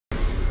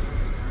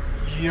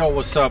Yo,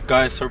 what's up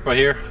guys, Serpa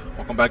here.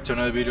 Welcome back to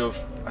another video of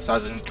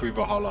Assassin's Creed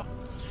Valhalla.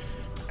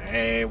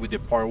 And we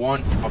did part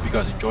 1, hope you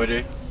guys enjoyed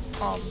it.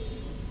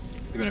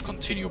 We're gonna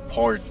continue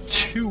part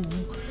 2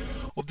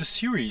 of the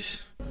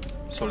series.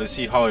 So let's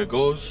see how it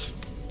goes.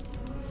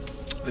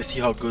 Let's see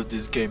how good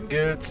this game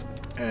gets.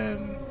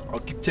 And I'll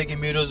keep taking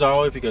videos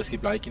out if you guys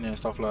keep liking it and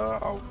stuff like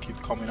that. I'll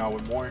keep coming out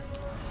with more.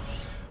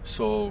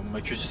 So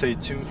make sure to stay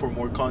tuned for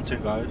more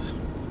content, guys.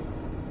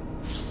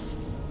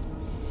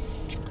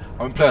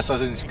 I haven't played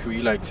Assassin's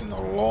Creed like in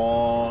a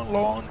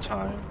long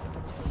time.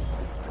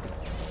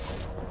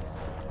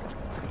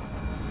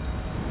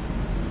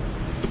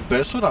 The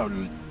best one I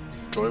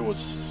enjoyed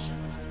was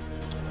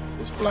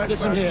Black.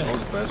 Listen here. That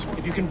was the best one.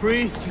 If you can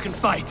breathe, you can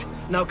fight.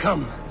 Now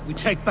come, we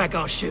take back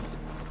our ship.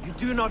 You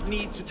do not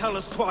need to tell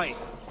us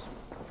twice.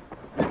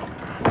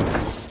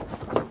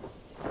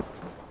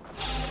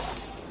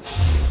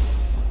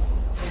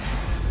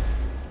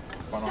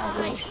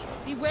 Die!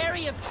 Be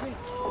wary of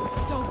tricks.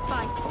 Don't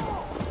fight.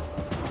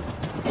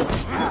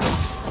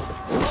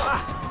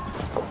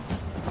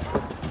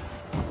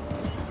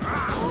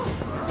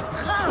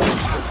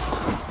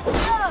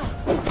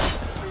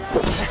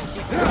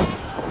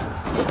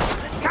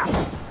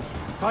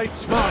 Fight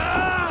smart.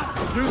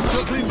 Use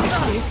the clean.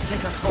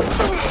 Take a hold.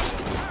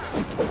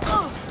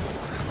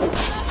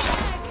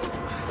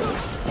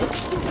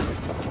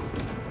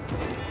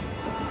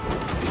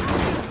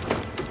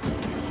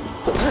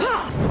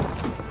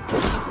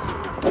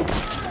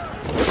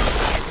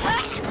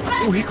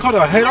 Oh, he cut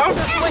her head off?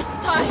 Waste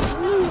time.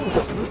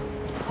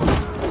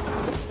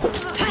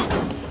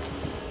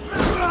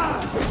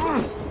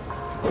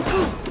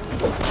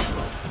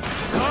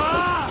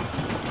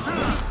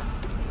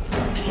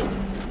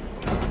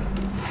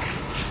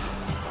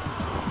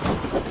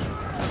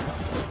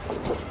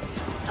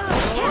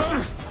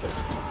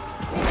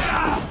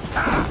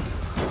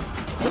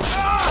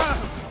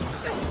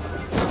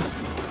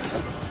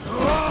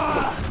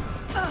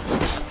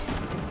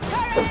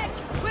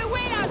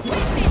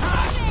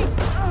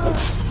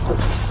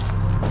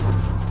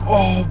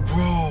 Oh,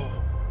 bro.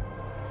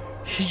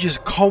 He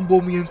just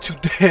comboed me into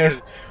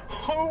death.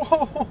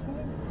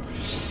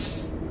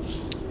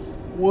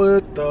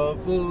 What the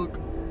fuck?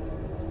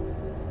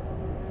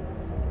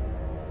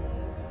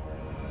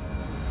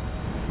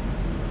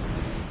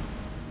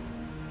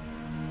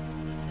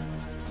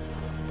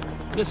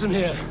 Listen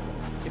here.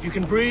 If you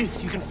can breathe,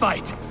 you can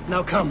fight.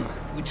 Now come,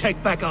 we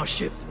take back our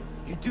ship.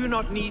 You do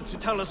not need to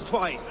tell us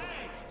twice.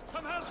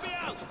 Come help me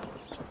out!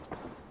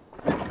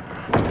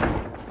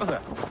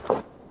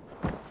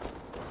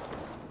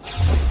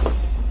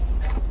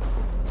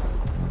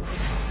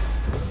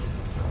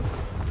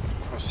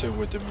 I'll sit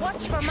with him.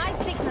 Watch for my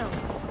signal.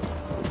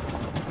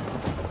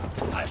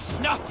 I'll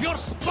snap your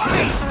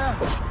spine!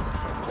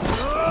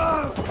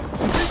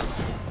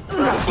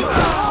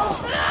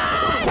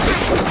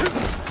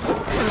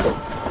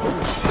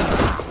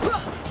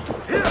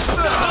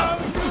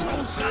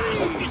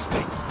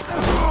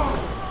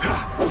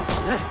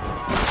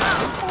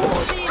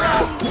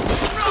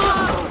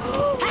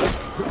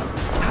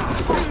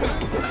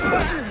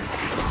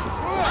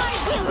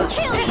 I will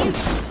kill you!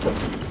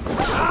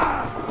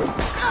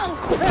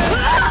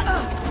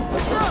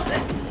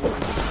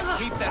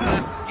 Keep them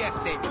left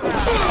guessing.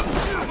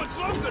 How much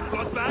longer,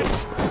 bloodbag?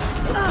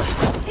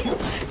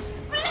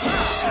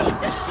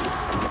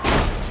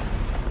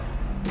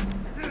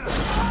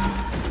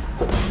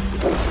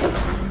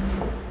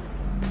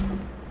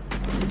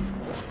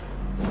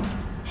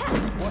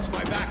 Watch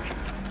my back.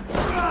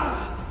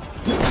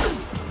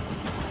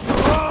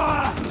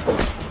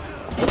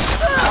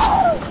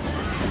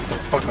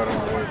 Fuck out of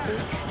my way,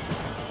 bitch.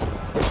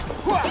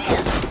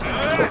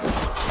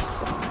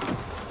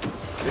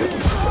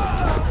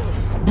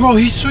 Bro,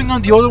 he swung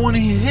on the other one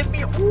and he hit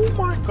me. Oh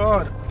my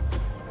god.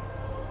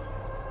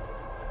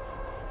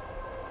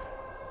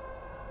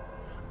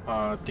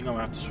 I think I'm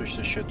gonna have to switch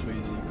this shit to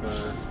easy,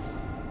 cause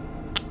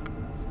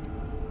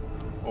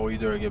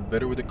either I get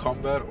better with the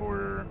combat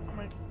or I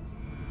might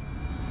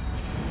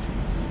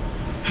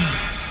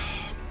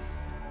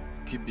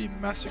keep being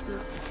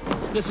massacred.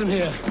 Listen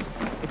here.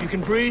 If you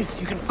can breathe,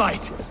 you can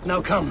fight.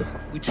 Now come,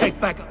 we take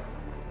back.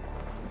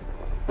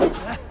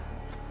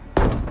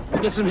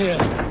 Listen here.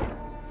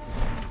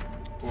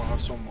 Oh, I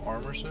have some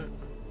armor set.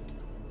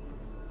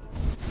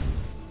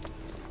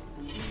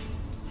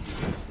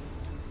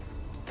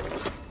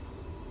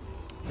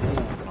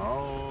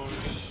 Oh,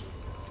 nice.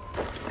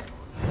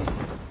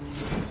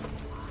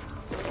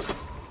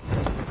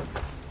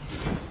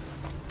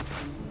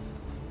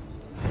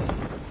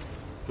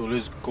 So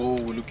let's go.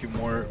 We're looking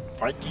more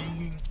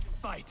Viking.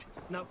 Fight.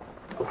 Now.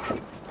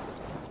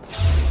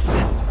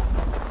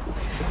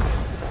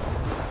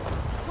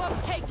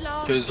 Won't take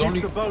long. There's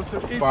only 5.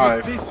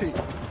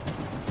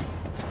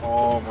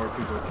 Oh, more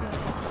people can.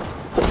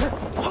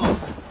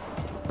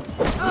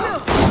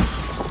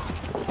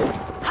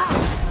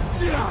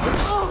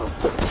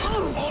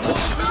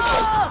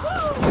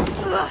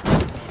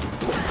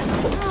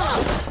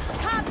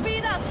 Can't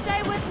beat us,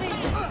 stay with me!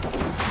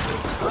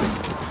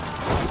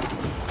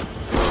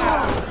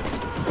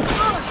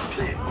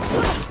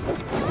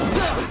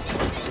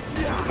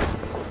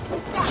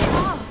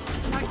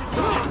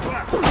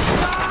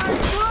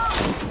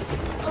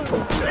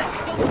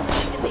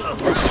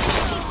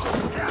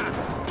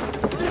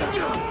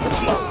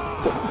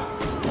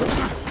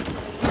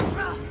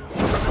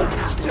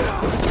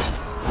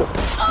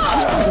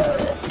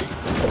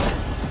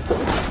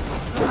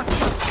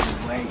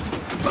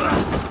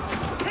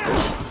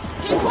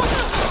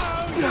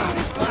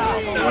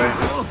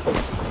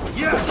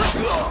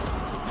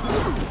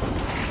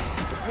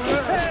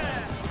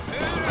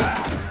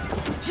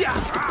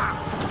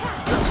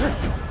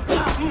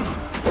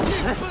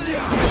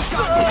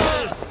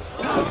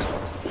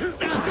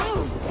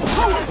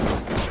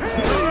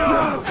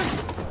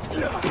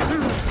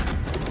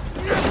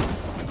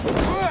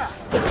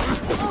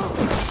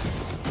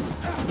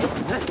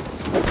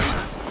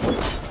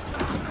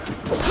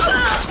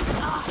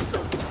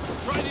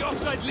 Try the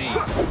offside lead.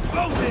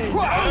 Both in.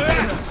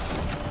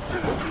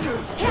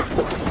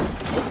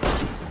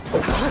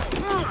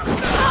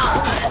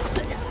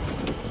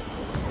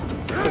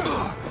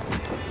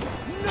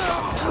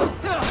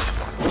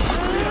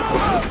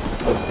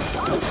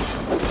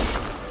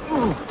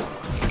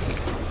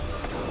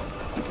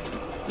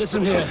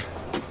 Listen here.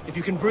 If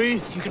you can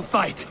breathe, you can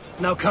fight.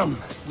 Now come,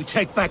 we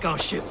take back our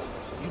ship.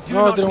 You do No,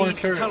 I not didn't want need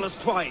to to carry tell it. us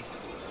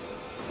twice.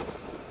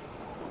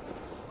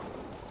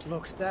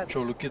 Looks that.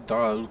 Joe, look at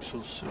that. It looks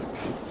so sick.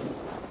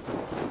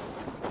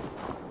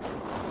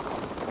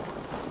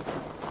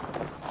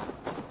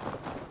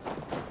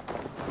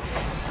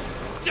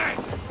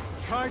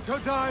 Try to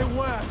die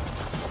well.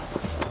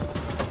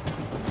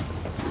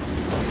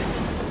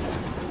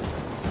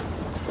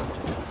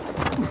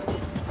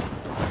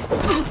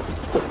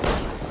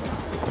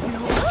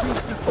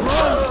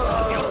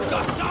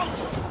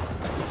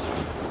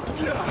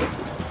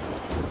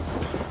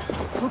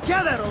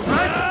 Together, all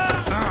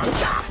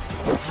right?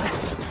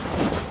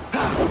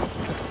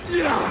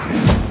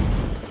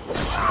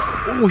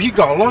 Oh, he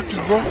got lucky,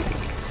 bro.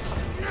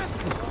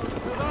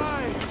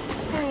 Die,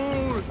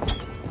 fool!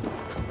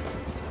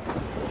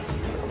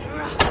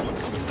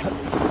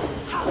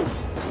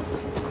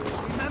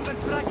 Remember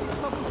Draki's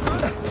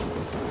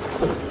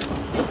focus?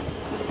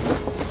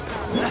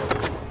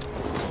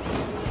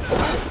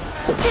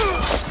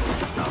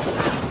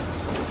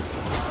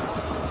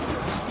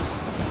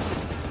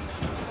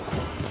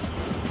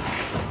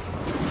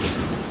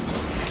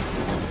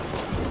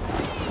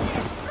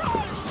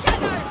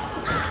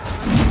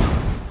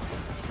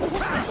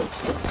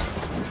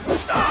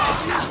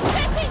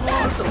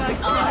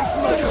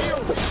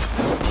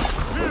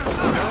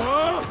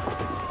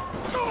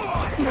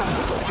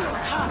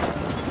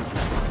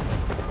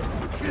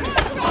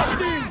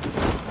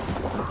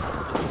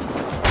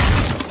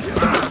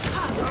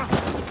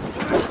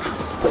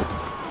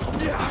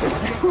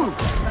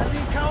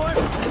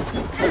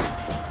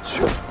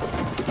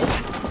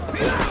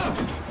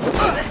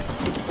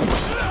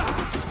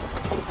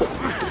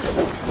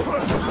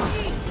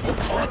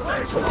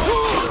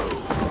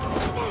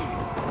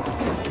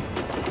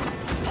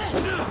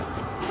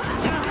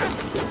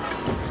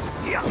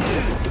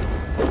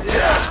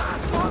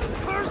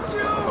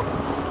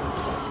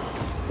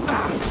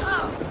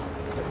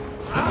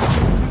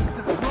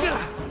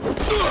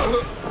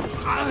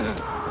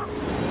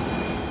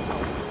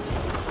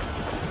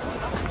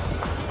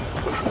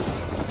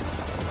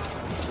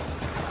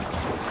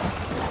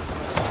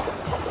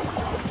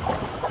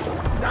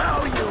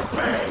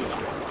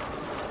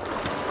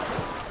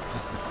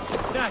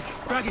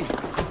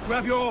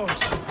 Grab your oars.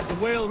 The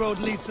whale road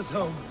leads us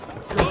home.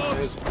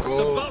 Let's It's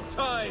go. about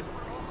time.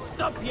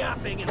 Stop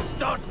yapping and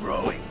start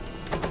rowing.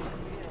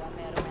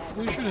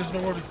 Holy shit, there's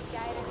nobody.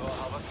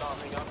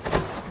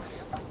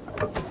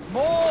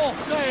 More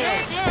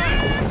sail!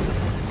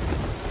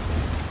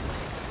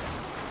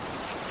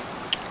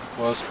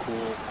 Well, that's cool.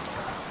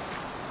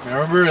 I mean, I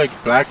remember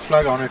like Black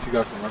Flag. I don't know if you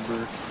guys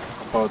remember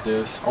about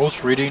this. I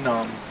was reading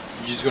you're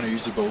just gonna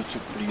use the boat to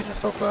fleet and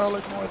stuff like that,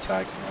 like no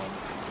attack.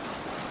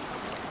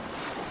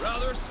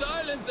 Rather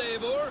silent,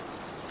 Eivor.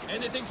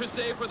 Anything to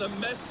say for the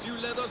mess you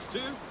led us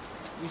to?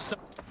 We saw.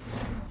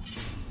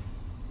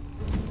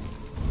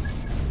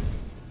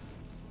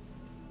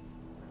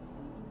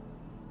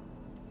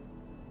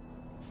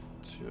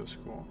 Let's see, that's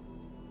cool.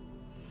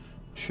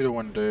 Should have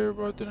went there,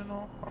 but I didn't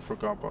know. I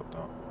forgot about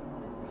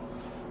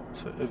that.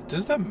 So if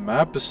this that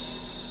map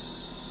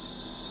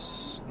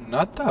is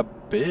not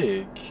that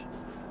big,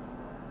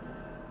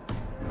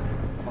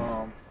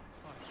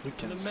 we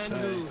can The say. men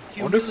who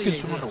I wonder if we can humiliated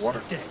swim us underwater.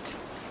 are dead.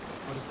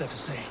 What is there to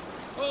say?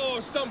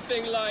 Oh,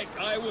 something like,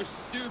 I was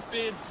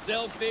stupid,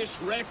 selfish,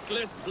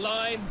 reckless,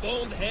 blind,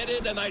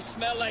 bone-headed, and I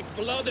smell like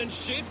blood and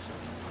shit.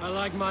 I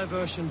like my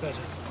version better.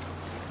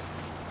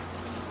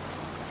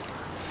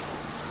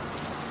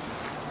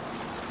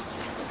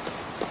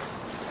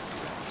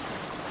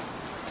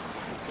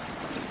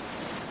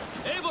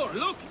 Eivor,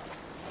 look!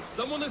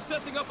 Someone is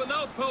setting up an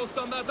outpost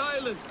on that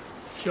island.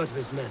 Shut of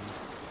his men,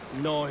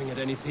 gnawing at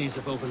any piece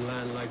of open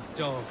land like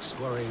dogs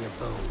worrying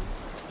a bone.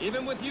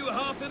 Even with you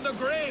half in the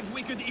grave,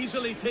 we could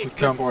easily We take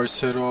camp our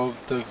set of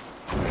the.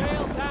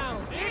 Sail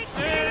down!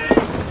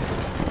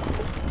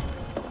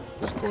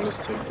 Let's go. Let's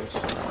take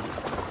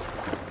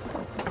this.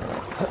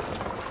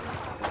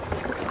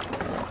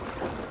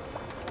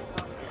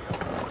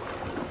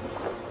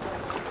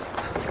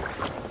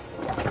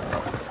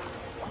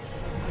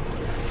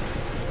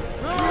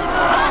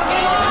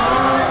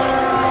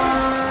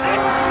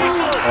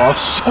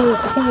 Oh, so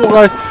cool,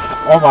 guys!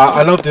 Oh my,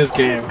 I love this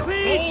game.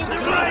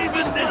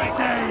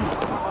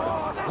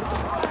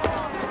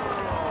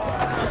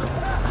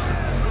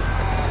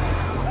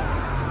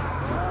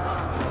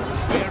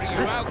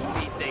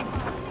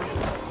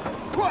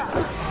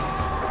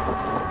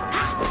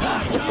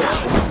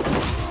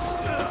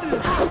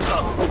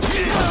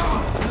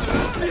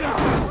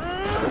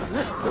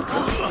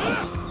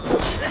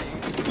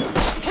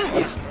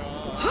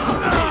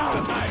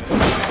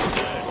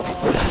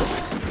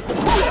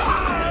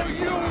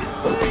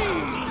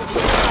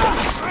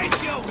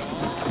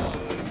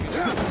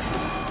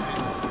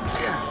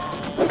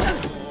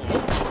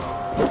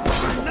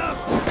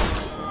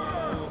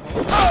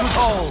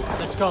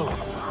 go.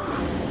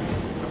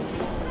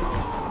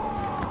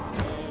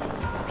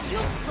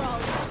 You'll crawl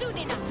soon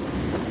enough.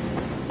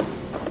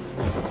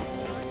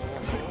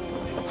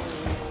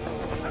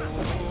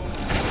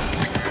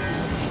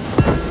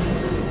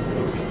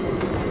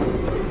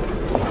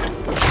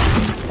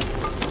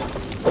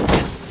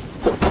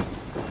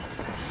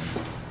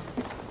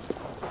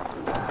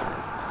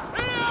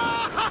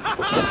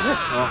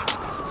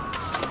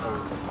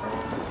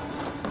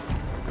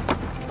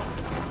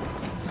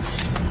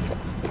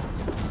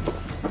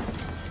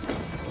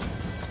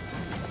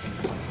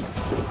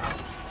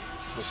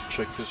 Let's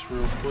check this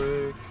real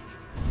quick.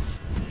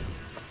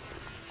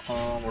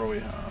 What do we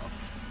have?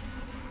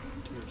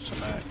 Dude,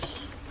 some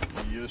axe.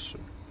 Yes, sir.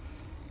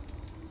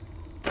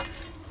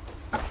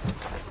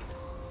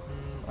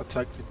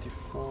 Attack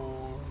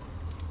 54.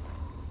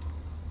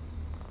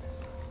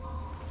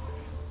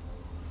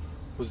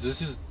 Was this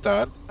his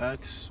dad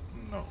axe?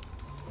 No.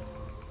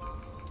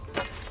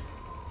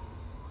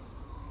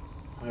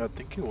 Yeah, I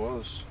think it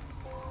was.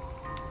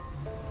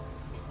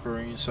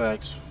 Marines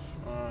axe.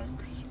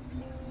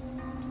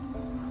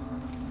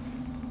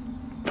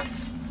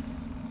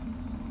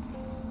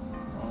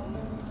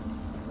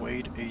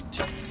 Weight 18,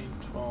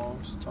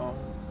 12, stop.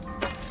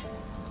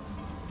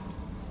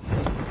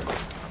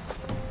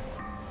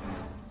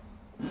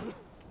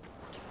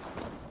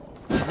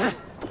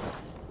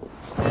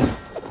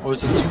 Oh,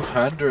 it's a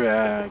two-hander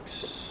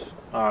axe.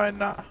 Alright,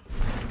 nah.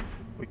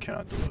 We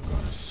cannot do it,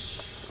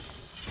 guys.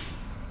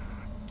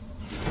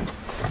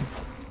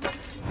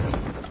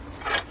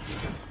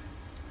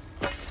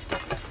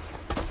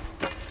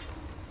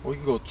 We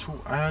can go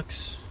two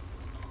axe.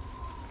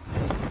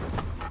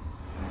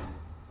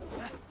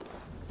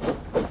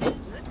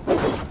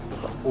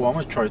 Oh, I'm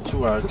gonna try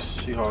two axe,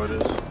 see how it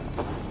is.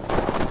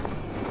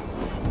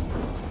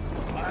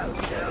 I'll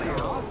kill you.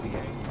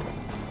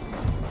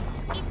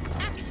 It's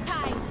axe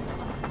time.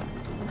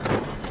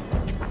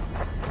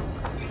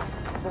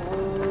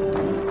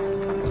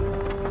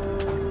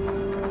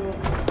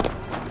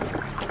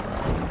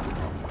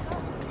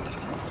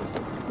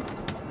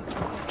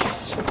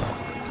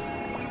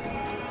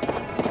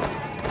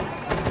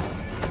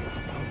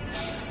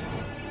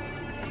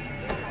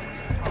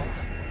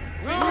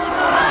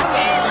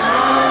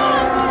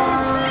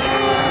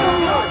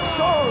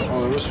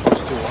 Oh, it was supposed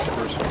to be one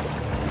person.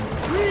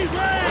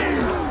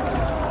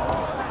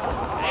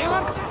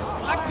 Eivor,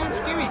 läggjum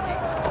skiviti.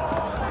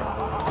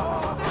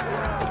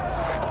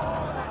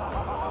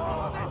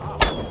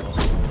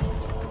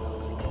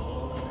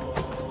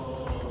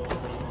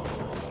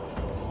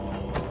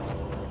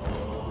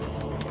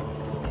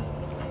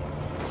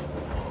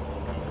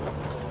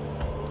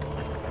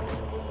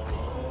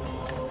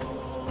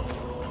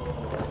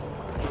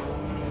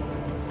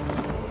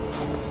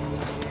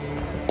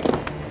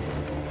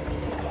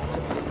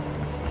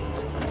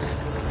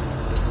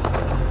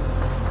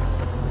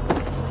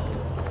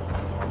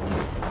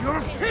 You're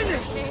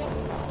finished!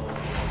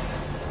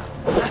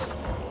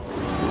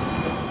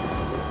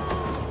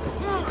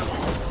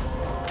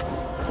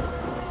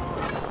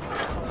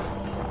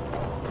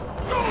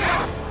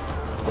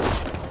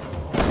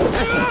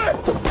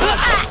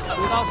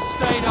 Without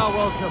stain, our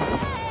welcome.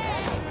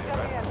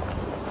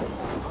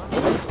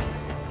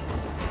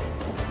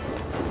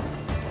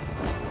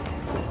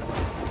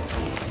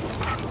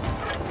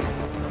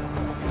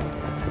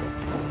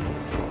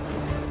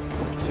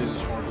 See,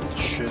 there's more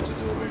shit to do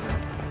over here.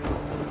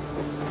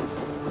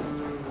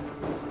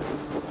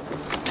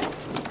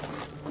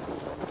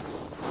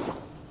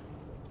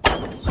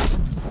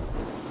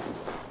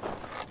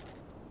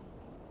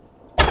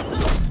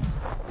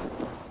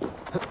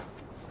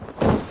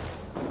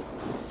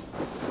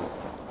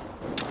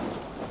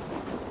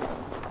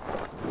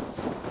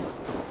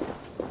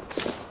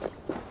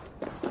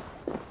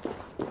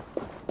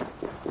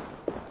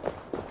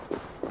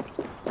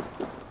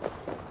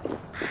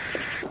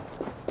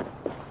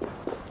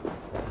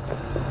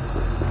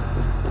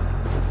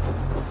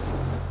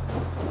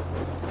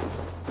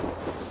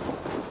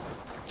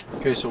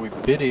 Okay, so we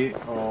bid it,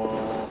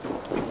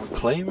 can we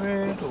claim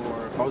it,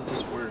 or how does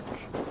this work?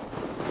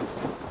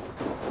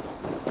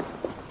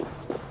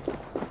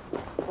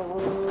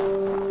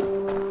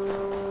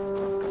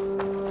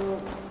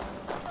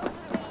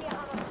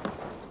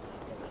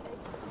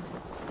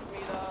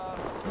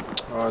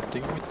 I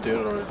think we did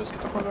already, let's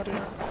get the fuck out of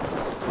here.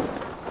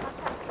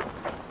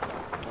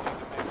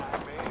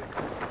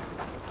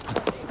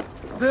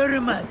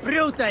 Förum að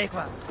brjóta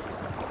eitthvað.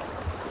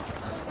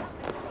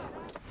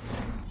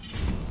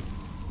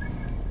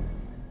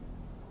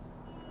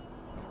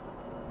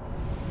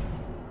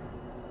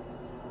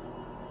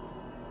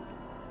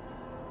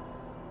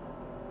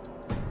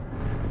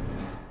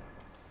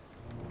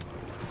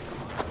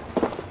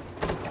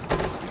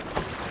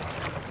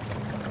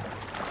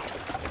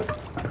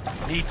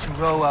 Need to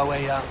row our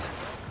way out.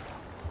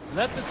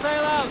 Let the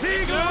sail out!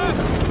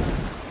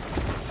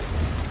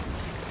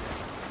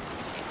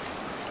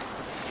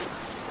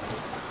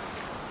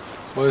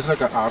 Well, it's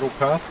like an auto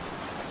path.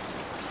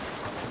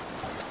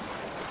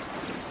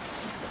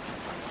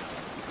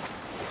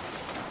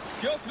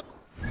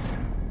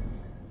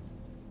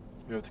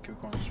 We have to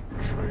keep going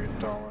straight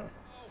down.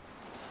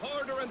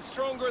 Harder and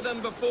stronger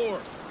than before.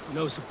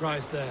 No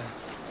surprise there.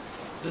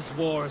 This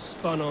war has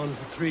spun on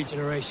for 3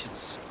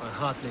 generations. I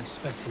hardly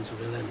expect him to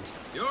relent.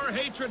 Your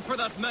hatred for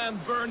that man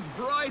burns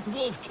bright,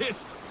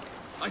 wolf-kissed.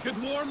 I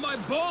could warm my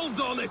balls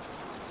on it.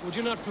 Would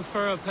you not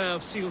prefer a pair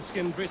of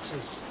sealskin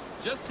breeches?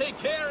 Just take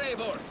care,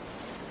 Eivor.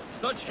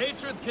 Such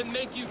hatred can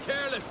make you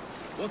careless.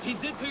 What he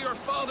did to your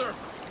father,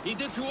 he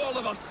did to all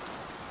of us.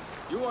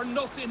 You are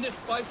not in this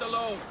fight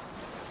alone.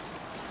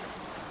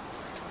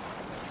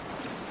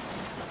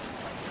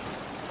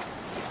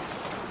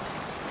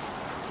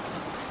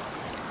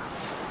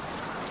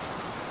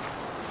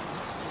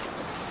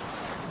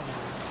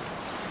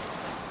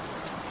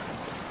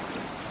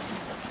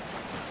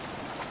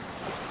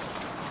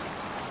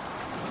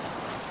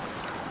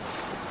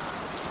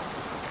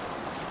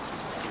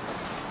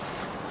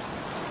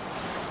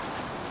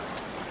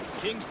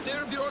 King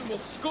Styrbjorn will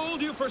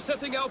scold you for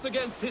setting out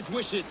against his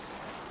wishes.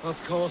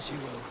 Of course you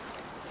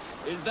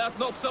will. Is that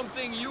not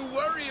something you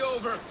worry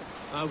over?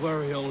 I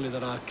worry only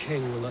that our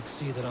king will not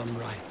see that I'm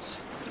right,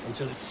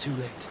 until it's too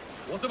late.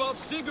 What about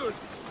Sigurd?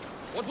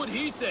 What would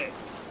he say?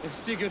 If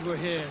Sigurd were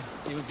here,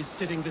 he would be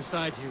sitting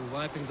beside you,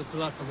 wiping the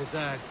blood from his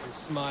axe and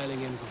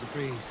smiling into the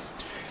breeze.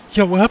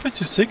 Yeah, what happened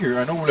to Sigurd?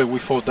 I know like we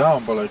fall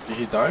down, but like did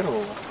he die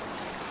or?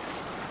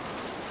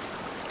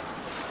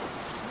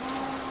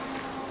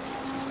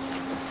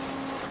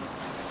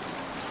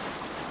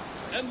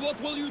 And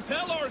what will you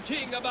tell our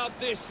king about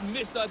this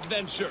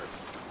misadventure?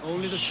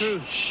 Only the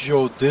truth.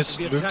 Yo, this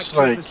The looks attack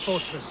like to his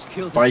fortress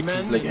killed his Vikings,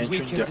 men like and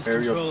entering weakened the his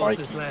area of control of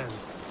this Vikings. land.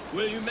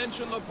 Will you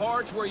mention the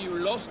part where you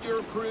lost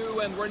your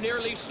crew and were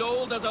nearly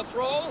sold as a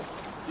thrall?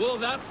 Will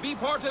that be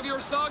part of your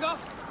saga?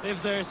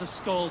 If there's a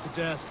skull to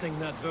dare sing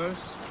that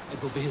verse,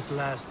 it will be his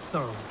last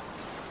song.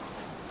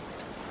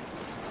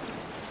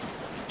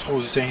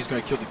 Totally saying he's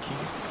gonna kill the king.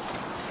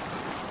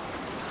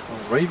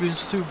 Oh,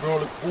 ravens too, bro.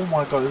 Like, oh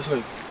my god, it's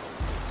like.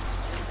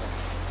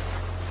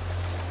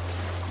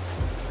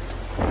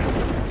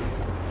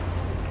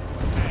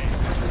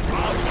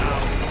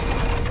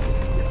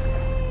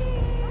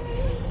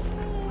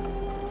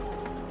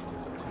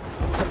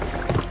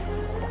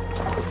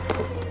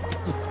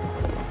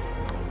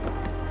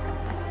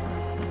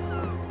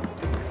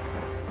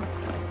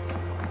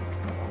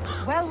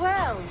 Well,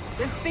 well,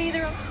 the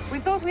feeder. We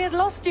thought we had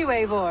lost you,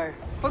 Eivor.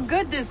 For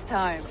good this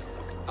time.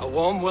 A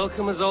warm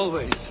welcome as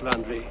always,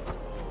 Randvi.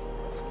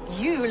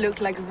 You look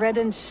like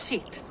reddened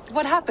shit.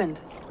 What happened?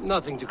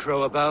 Nothing to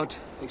crow about,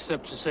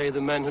 except to say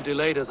the men who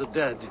delayed us are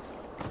dead.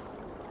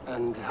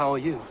 And how are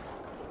you?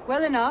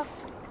 Well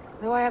enough.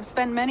 Though I have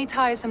spent many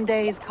tiresome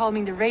days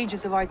calming the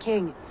rages of our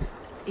king.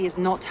 He is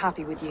not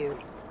happy with you.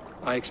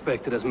 I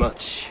expected as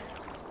much.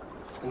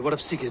 And what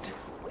of Sigurd?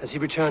 Has he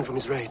returned from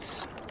his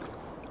raids?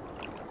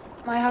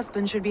 My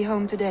husband should be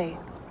home today.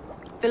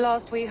 The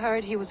last we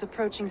heard, he was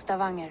approaching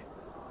Stavanger.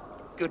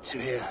 Good to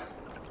hear.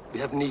 We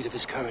have need of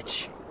his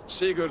courage.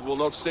 Sigurd will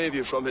not save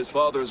you from his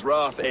father's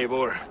wrath,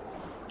 Eivor.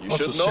 You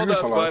Also, should know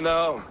Sigurd's that by alive.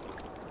 now.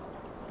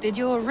 Did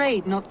your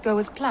raid not go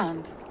as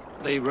planned?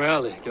 They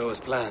rarely go as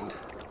planned.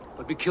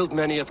 But we killed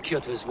many of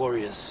Kjotve's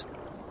warriors.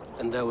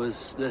 And there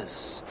was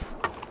this.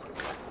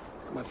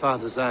 My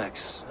father's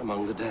axe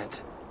among the dead.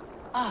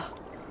 Ah.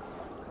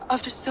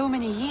 After so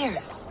many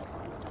years.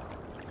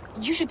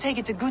 You should take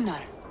it to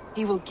Gunnar.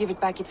 He will give it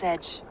back its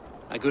edge.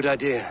 A good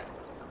idea.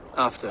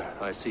 After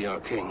I see our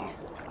king.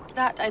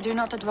 That I do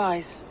not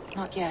advise.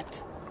 Not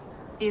yet.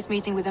 He is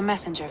meeting with a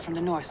messenger from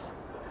the north.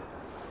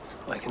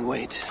 I can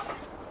wait.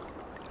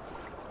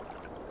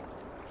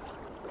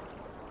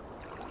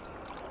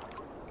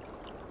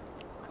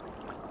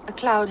 A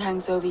cloud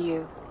hangs over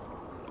you.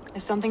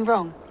 Is something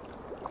wrong?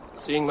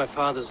 Seeing my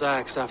father's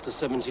axe after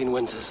 17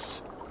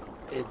 winters,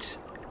 it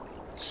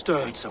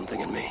stirred something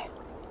in me.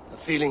 A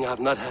feeling I've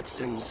not had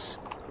since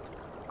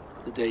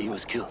the day he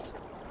was killed.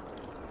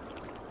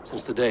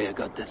 Since the day I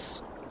got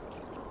this.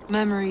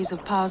 Memories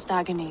of past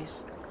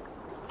agonies.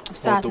 Of the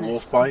sadness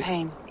wolf and bite?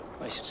 pain.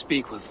 I should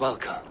speak with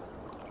Valka.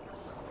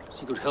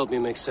 She could help me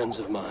make sense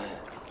of my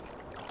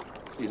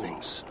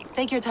feelings.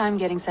 Take your time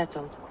getting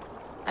settled.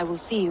 I will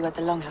see you at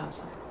the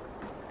Longhouse.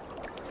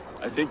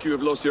 I think you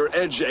have lost your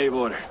edge,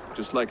 Eivor,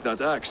 just like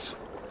that axe.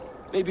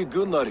 Maybe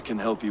Gunnar can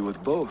help you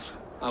with both.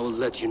 I will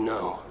let you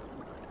know.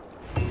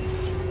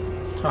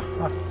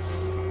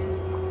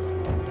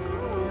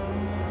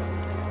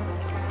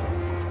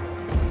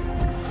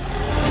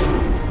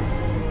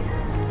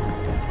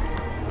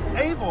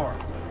 Eivor,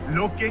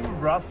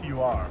 looking rough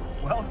you are.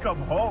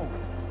 Welcome home.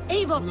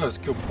 Eivor! That's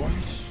good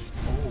points.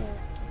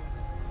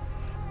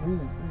 Oh.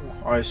 Ooh.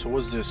 Alright, so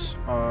what's this?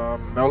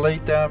 Melee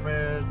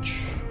damage.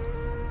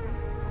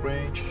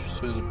 Range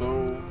to the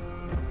bow.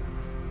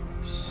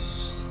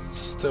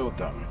 Stealth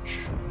damage.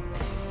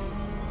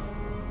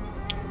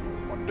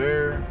 One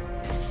there.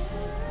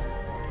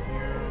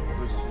 Here.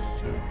 What does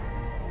this do?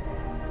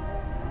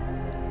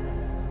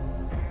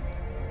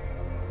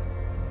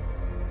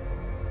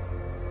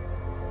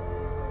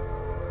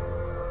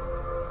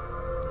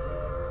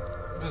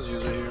 Let's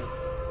use it here.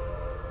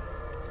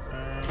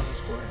 And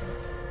let's go ahead.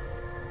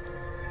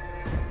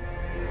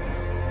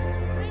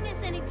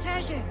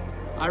 treasure.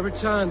 I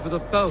returned with a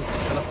boat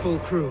and a full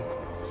crew.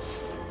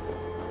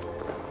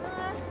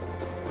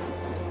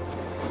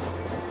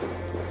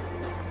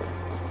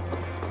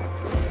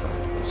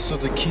 So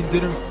the king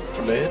didn't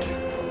fled?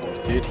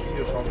 Or did he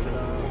or something?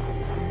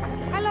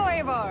 Hello,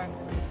 Eivor.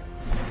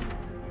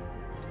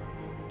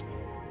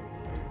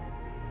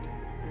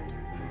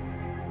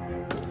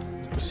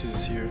 Let's see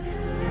this here.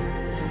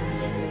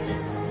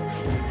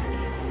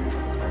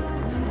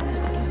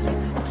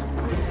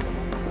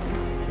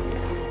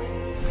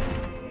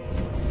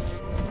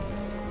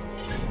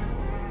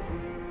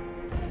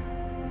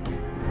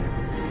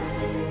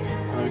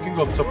 We can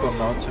go up top of the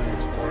mountain and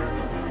explore it.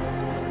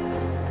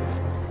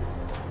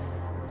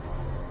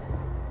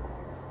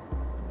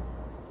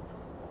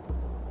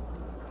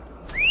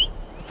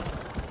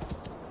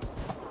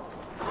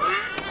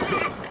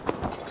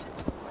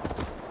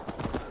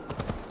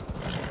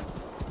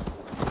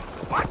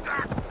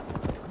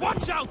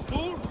 Watch out,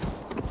 fool!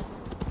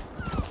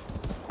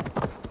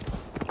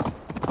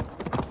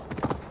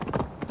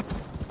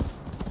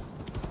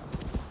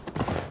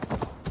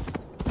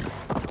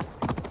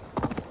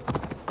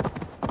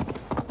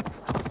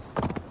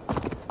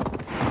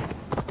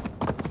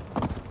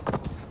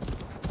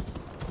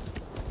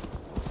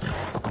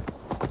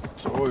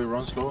 So he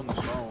runs slow in the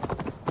snow.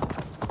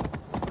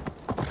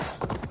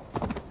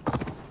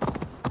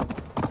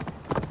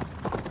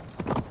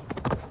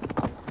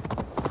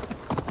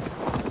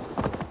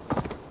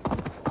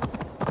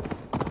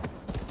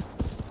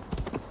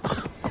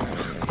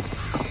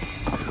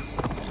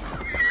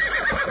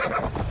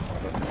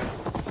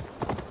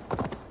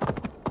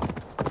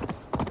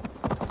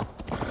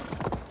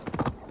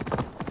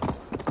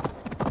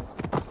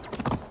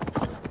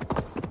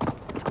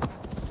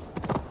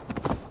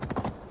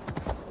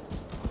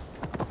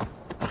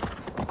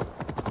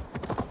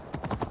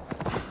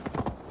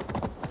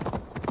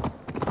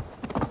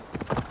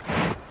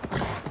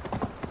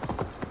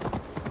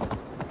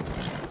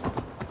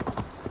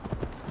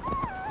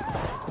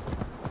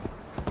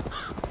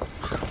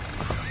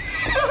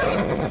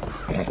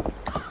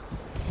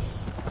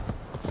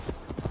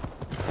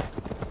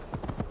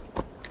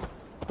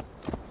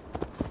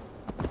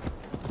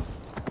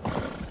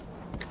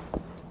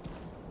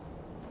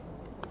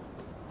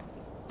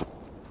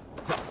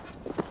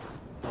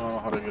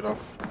 Get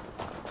off.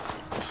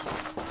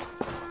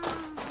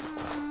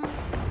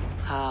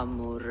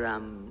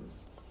 Hamuram.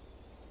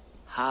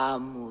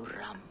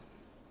 Hamuram.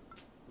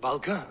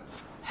 Valka?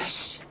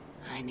 Hush.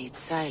 I need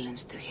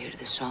silence to hear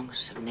the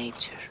songs of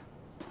nature.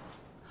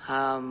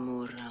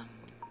 Hamuram.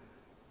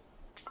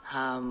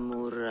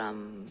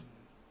 Hamuram.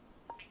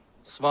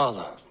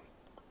 Svala.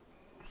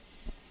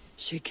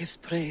 She gives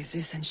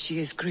praises and she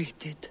is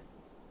greeted.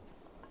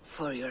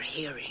 For your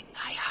hearing,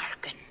 I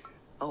hearken.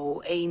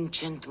 O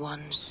ancient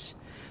ones,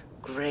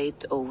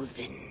 great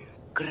Odin,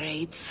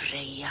 great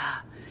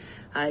Freya,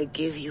 I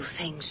give you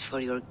thanks for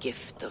your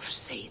gift of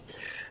Seder.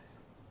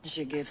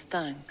 She gives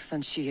thanks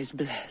and she is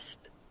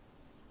blessed.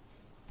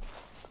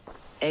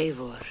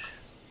 Eivor,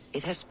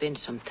 it has been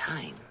some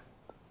time.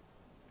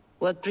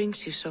 What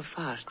brings you so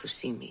far to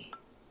see me?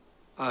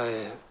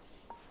 I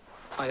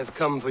have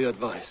come for your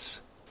advice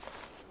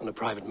on a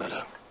private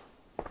matter.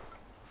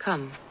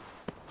 Come.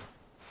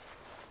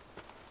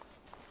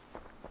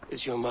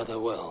 Is your mother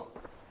well?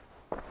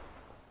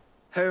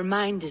 Her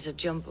mind is a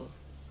jumble.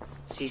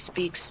 She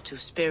speaks to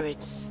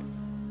spirits.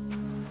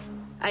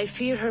 I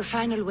fear her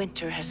final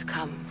winter has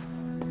come,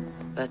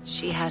 but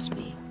she has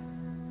me.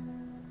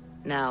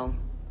 Now,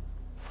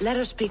 let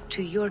us speak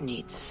to your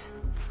needs.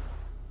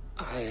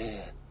 I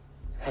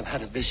have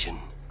had a vision.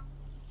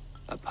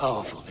 A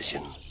powerful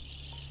vision.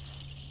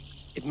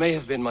 It may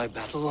have been my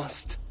battle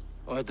lust,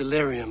 or a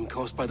delirium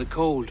caused by the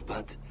cold,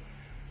 but...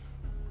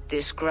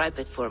 Describe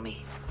it for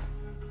me.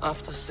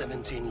 After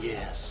 17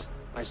 years,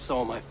 I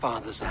saw my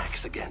father's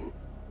axe again.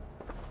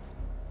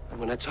 And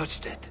when I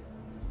touched it,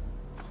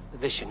 the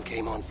vision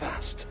came on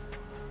fast.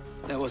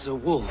 There was a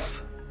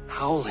wolf,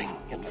 howling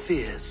and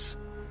fierce,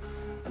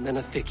 and then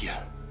a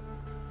figure.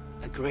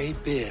 A grey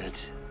beard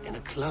in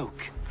a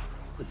cloak,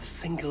 with a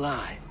single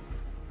eye.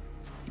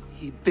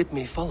 He bid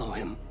me follow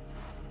him.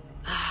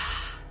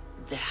 Ah,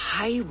 the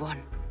High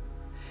One.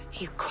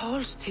 He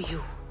calls to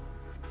you.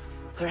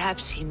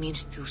 Perhaps he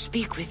means to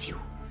speak with you,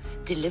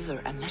 deliver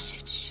a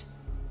message.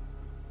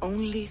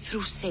 Only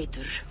through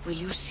Seder will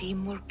you see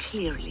more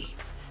clearly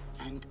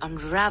and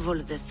unravel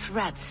the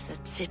threads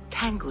that sit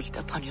tangled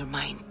upon your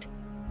mind.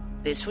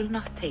 This will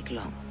not take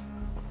long.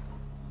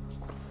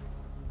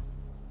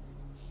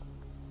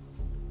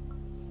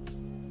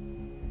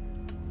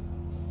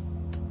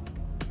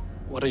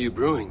 What are you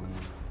brewing?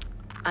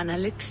 An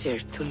elixir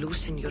to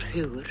loosen your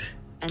hugur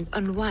and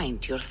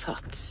unwind your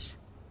thoughts.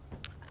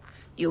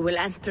 You will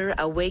enter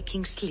a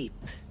waking sleep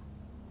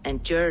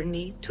and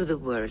journey to the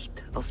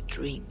world of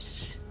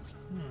dreams.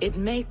 It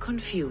may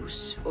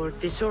confuse or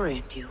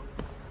disorient you,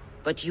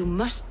 but you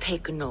must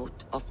take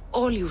note of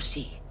all you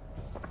see.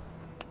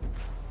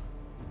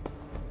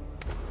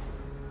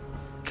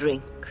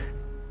 Drink.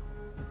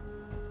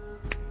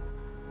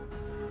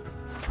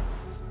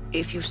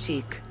 if you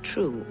seek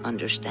true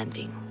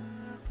understanding.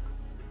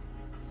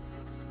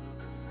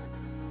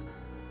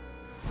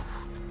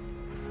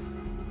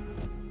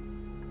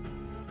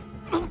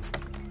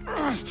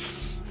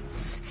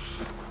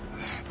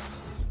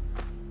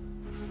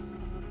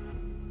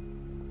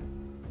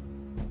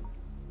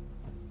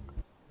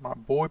 My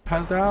boy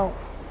passed out.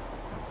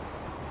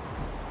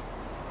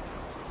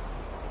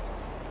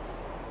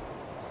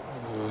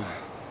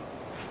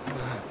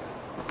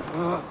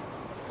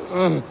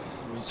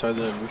 Inside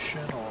the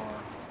illusion, or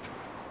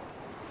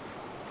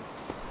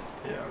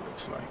yeah, it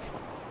looks like.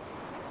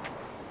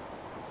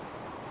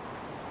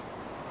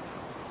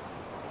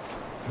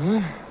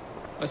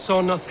 I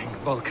saw nothing,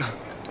 Volka.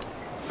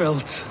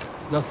 Felt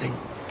nothing.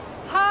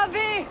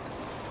 Javi!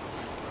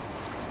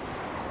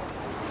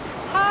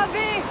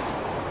 Javi!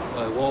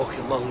 I walk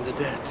among the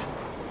dead.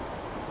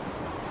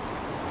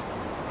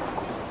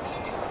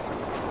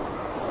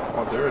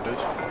 Oh, there it is.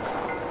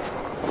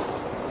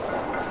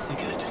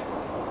 Sigurd.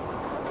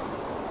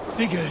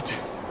 Sigurd!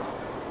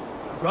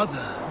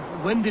 Brother,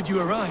 when did you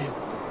arrive?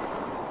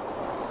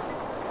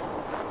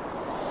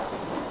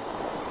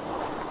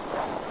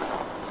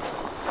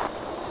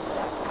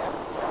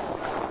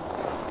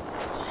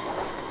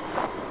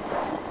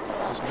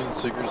 Does this mean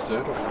Sigurd's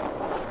dead, or?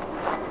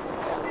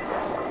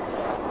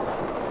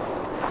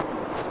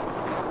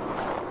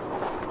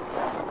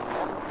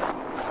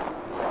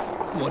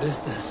 What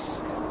is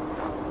this?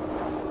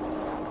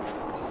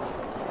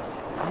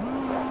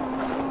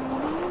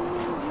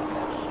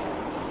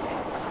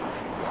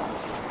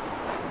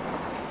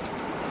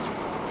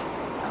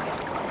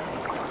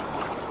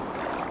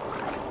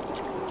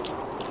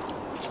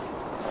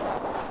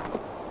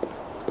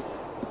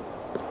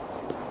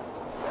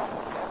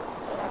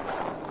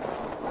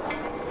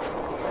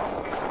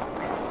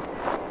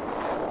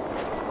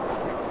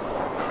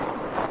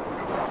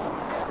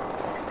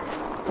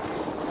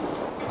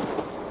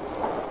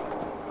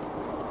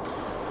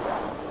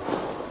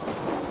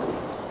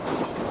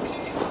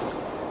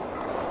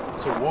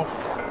 It's a wolf.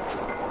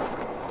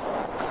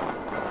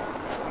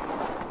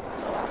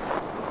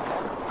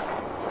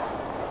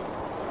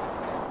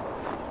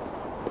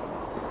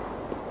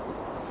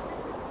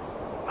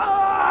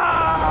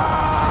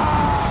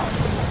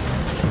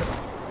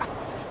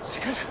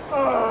 Sigurd?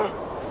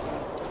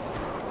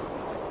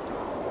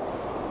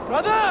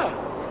 Brother!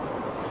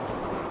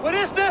 What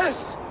is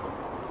this?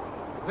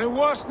 There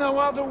was no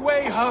other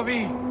way,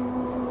 Javi.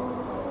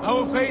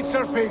 Our fates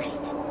are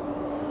fixed.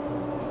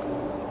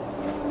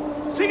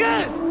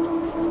 Sigurd!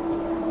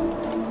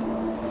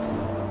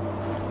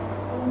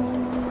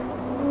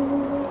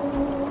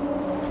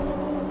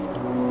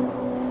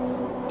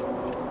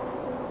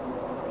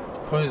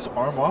 Cut his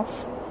arm off?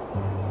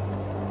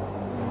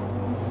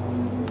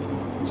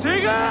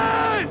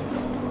 Sigurd!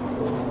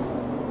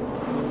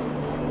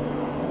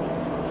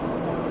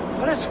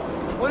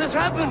 What has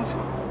happened?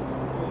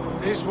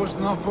 This was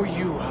not for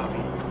you,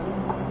 Javi.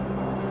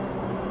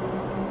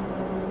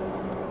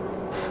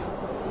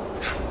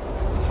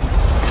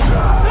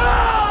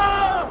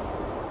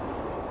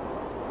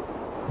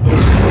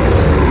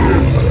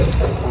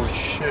 Oh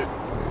shit.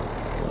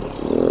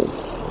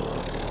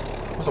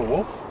 There's a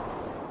wolf?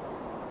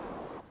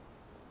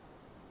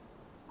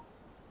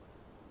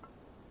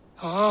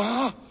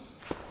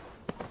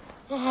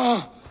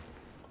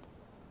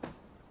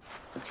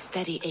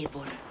 Steady,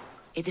 Eivor.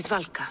 It is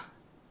Valka.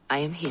 I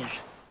am here.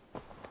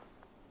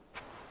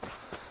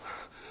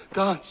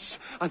 Gods,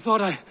 I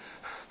thought I...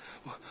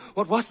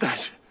 What was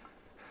that?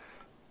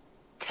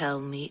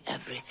 Tell me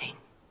everything.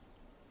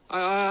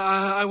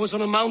 I was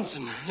on a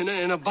mountain,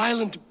 in a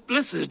violent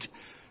blizzard,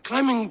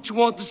 climbing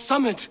toward the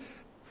summit,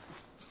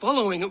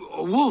 following a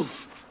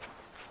wolf.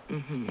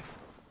 Mm-hmm.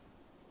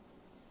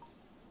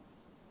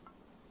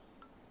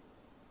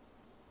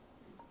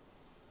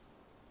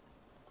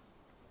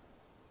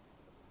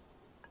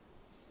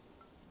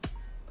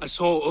 I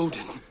saw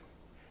Odin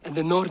and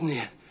the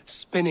Nornir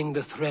spinning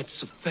the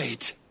threads of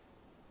fate.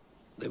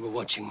 They were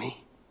watching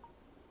me.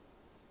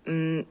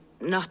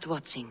 Not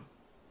watching.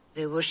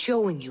 They were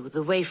showing you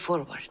the way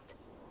forward.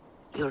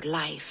 Your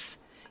life,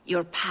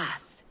 your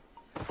path,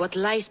 what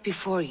lies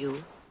before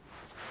you,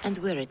 and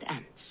where it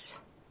ends.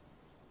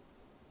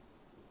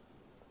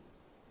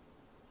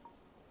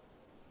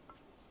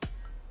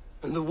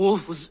 And the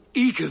wolf was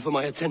eager for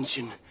my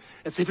attention,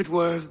 as if it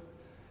were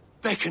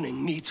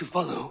beckoning me to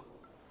follow.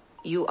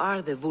 You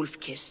are the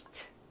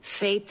wolf-kissed,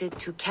 fated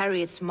to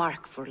carry its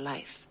mark for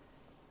life.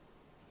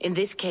 In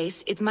this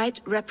case, it might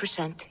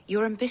represent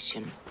your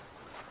ambition,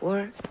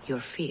 or your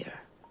fear.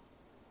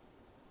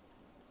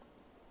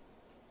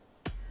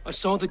 I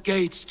saw the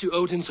gates to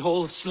Odin's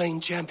Hall of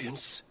Slain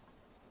Champions.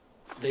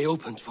 They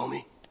opened for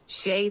me.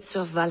 Shades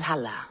of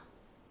Valhalla,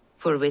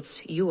 for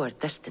which you are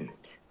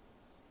destined.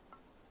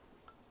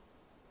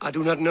 I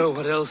do not know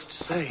what else to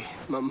say.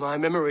 My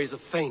memories are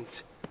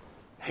faint,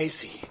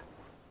 hazy.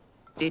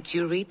 Did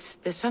you reach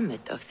the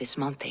summit of this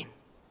mountain?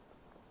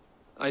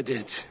 I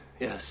did,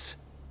 yes.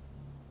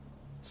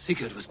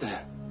 Sigurd was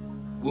there,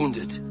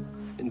 wounded,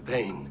 in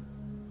pain.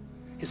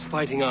 His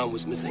fighting arm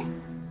was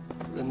missing.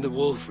 Then the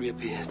wolf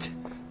reappeared,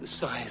 the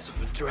size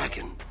of a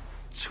dragon,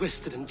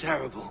 twisted and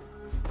terrible.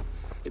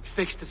 It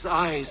fixed its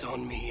eyes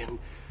on me and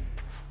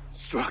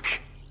struck.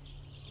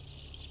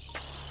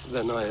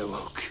 Then I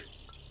awoke.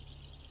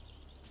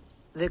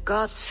 The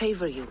gods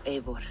favor you,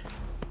 Eivor.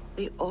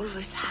 They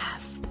always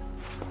have.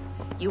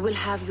 You will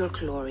have your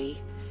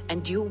glory,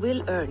 and you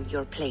will earn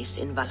your place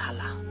in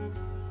Valhalla.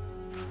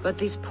 But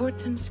these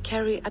portents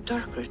carry a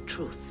darker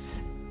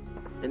truth.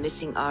 The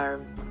missing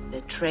arm,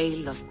 the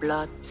trail of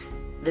blood,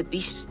 the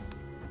beast.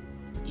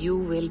 You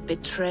will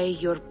betray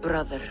your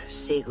brother,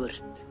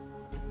 Sigurd.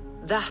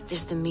 That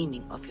is the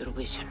meaning of your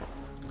vision.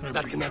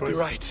 That cannot be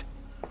right.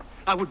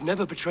 I would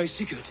never betray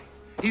Sigurd.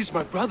 He's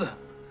my brother,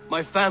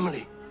 my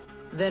family.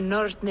 The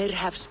Nornir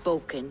have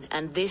spoken,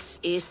 and this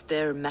is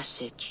their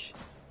message.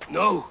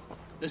 No,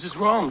 this is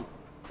wrong.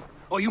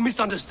 Or you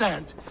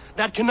misunderstand.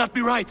 That cannot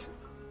be right.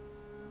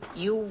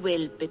 You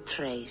will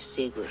betray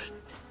Sigurd.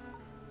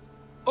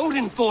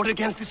 Odin fought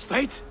against his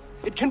fate.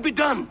 It can be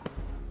done.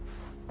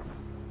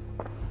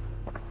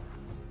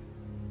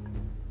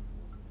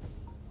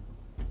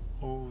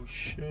 Oh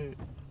shit.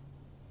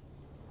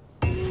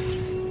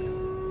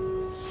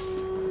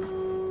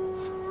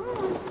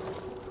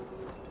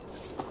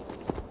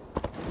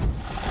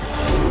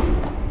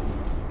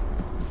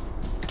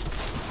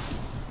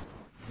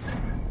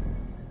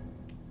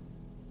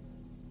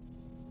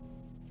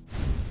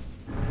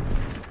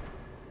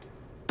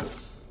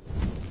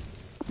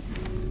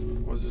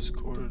 Was this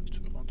coded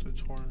onto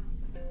its horn?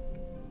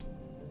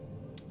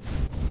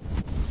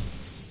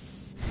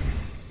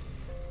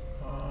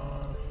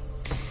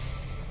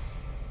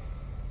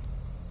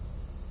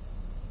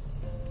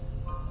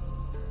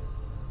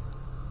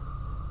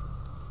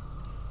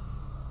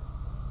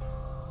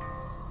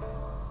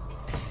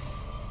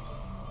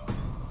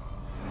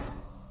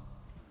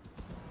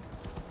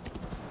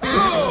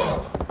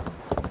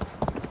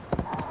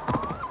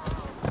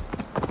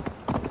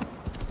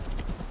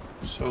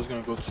 So I was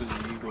gonna go to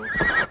the eagle.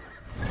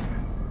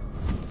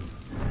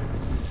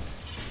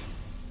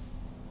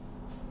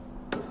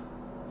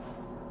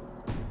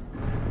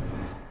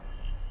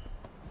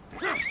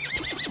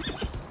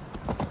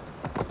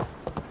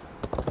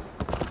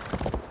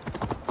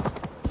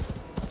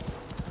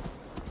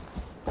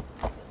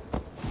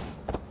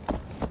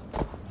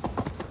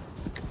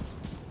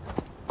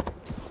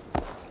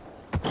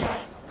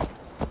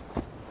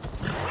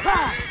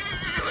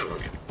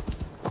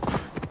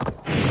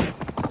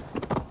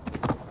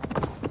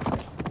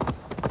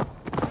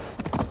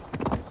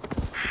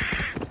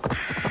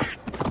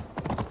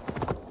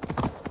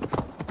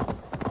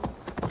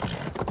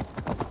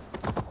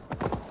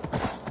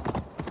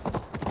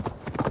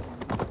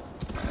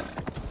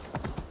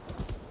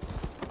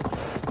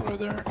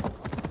 There.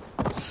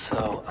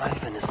 So,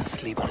 Ivan is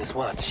asleep on his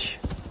watch.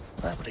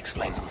 That would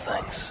explain some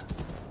things.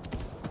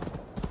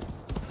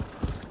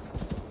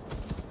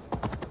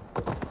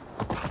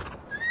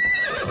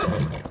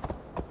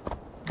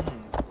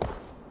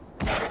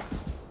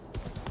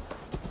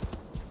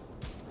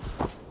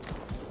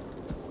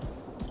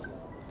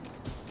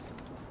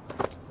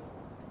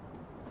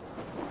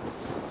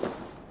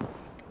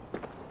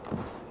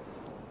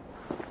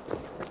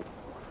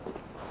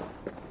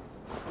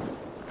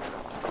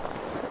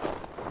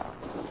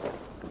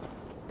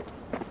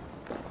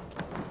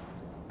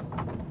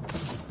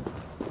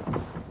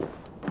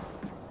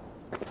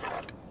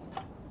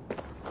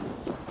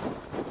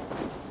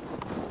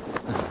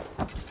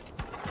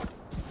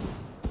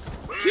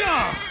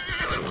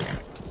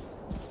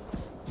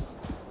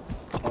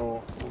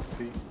 Oh,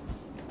 okay.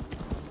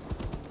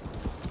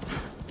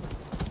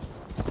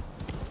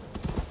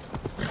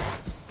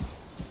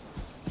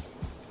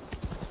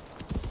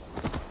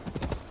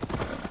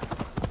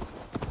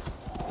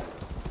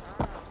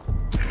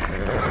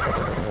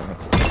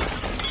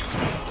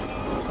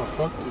 The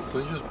fuck, dude?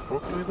 They just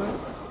broke like that?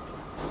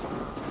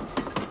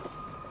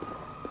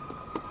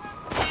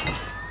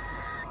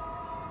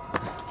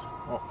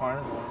 Oh,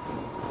 iron one.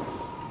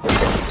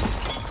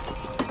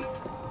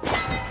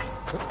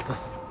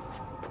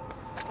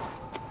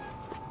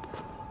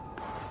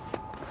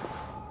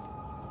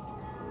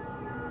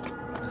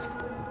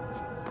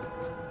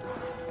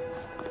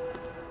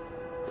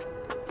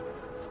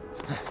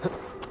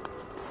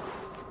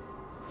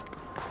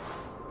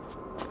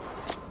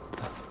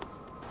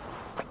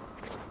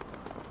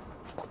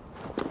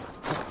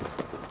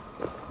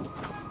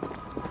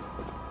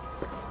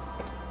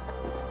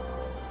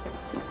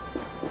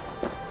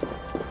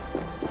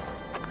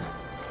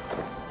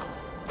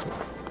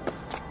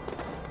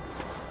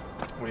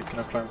 Wait, can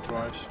I climb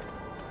twice?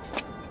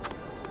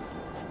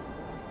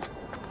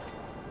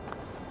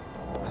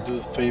 Do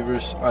the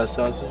favors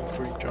Assassin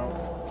Creed jump.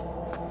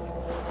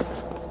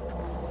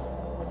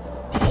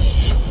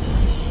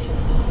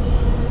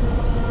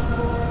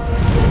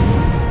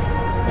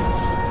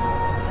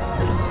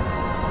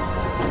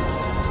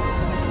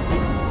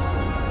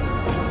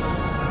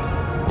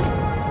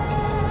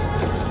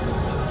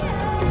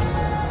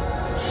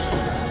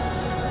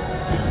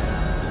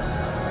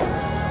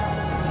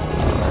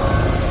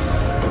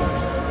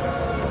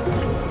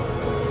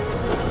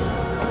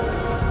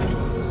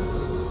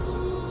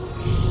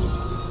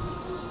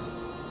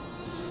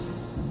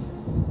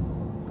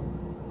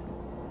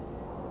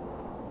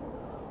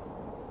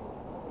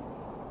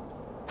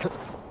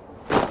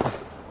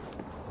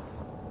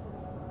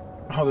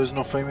 Oh, there's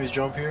no famous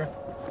jump here?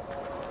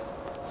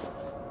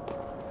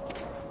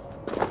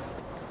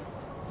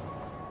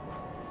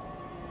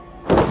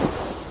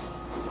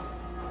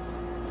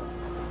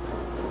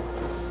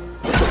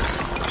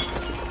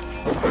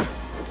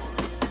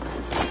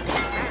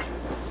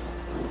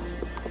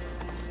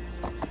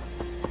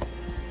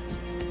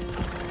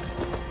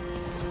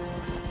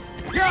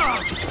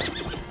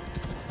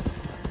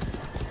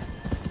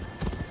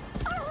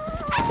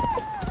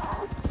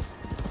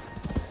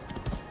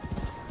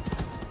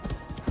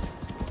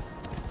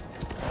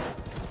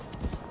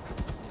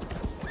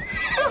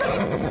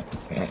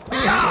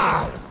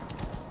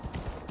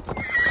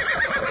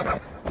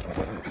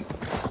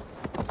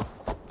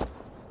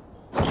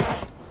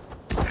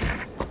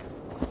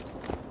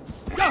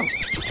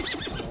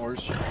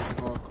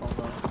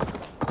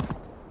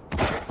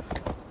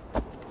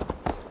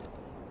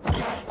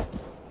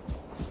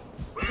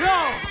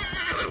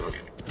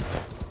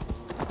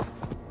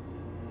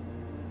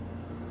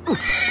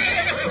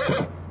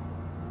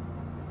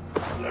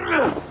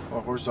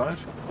 Side?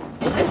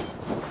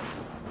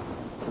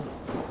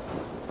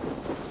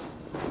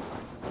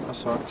 That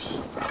sucks.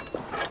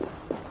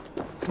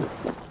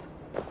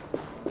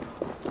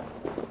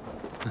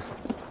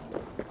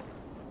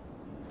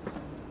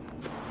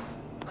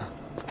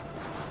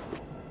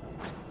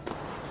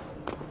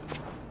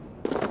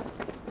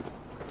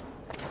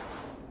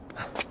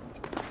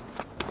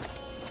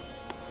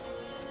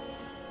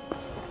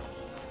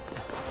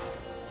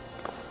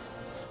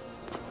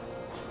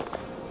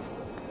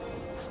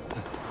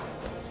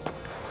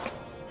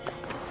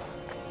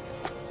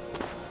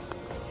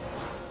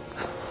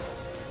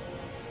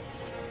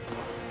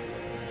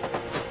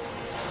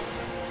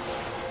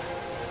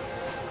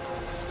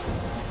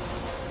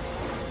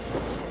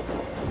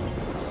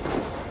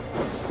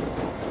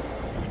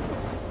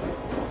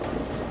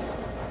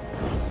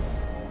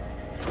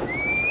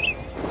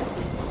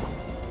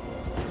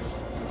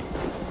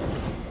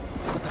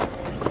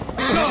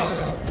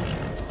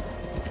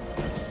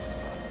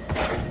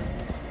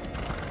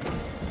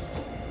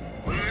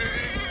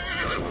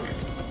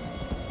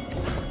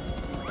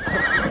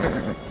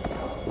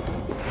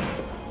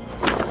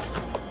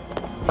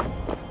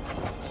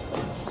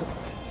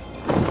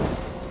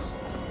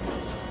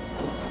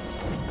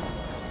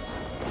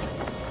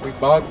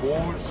 Bad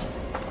boys.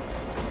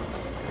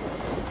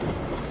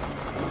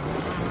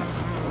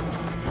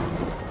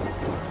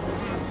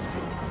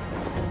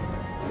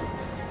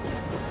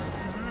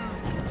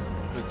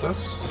 With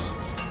us?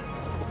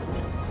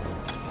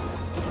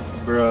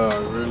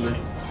 Bruh, really?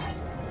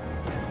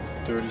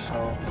 30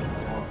 sound.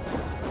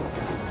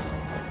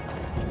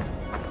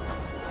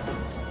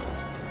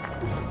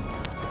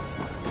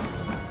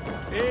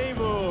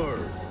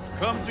 Eivor,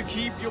 come to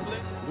keep your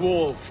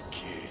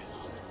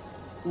wolf-kissed.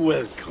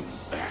 Welcome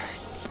back.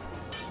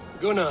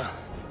 Gunnar,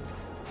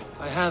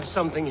 I have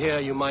something here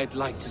you might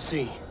like to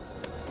see.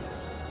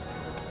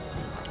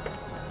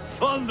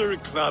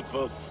 Thunderclap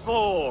of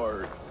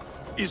Thor!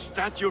 Is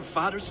that your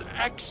father's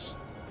axe?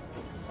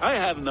 I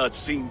have not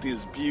seen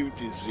this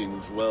beauty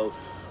since, well,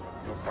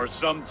 for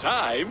some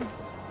time.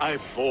 I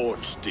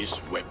forged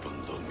this weapon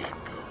long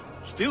ago.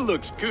 Still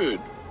looks good.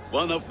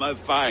 One of my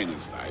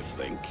finest, I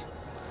think.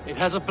 It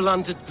has a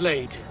blunted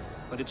blade,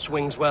 but it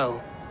swings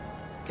well.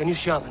 Can you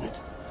sharpen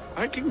it?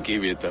 I can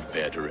give it a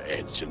better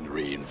edge and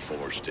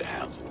reinforce the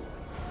handle.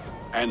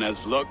 And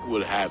as luck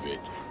would have it,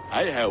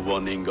 I have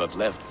one ingot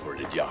left for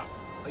the job.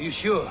 Are you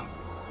sure?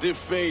 The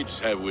fates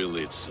have willed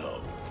it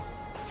so.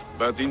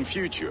 But in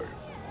future,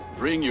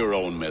 bring your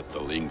own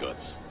metal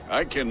ingots.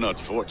 I cannot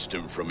forge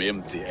them from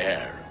empty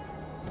air.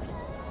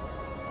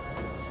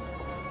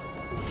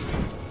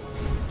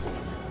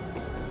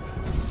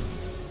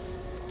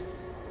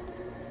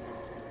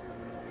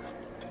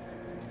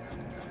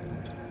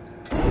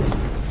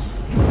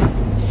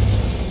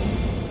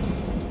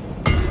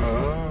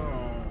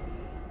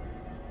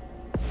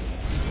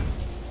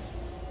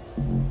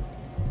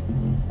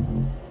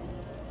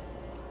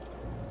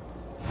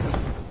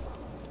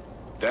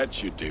 That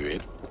should do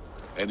it.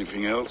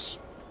 Anything else?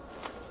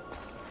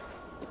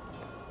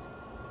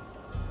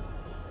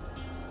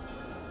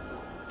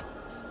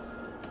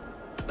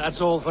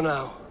 That's all for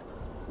now.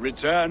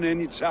 Return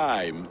any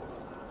time.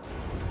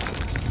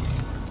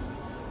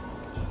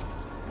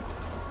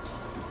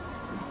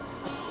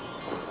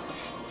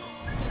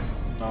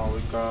 Now we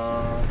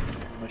got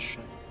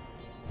mission.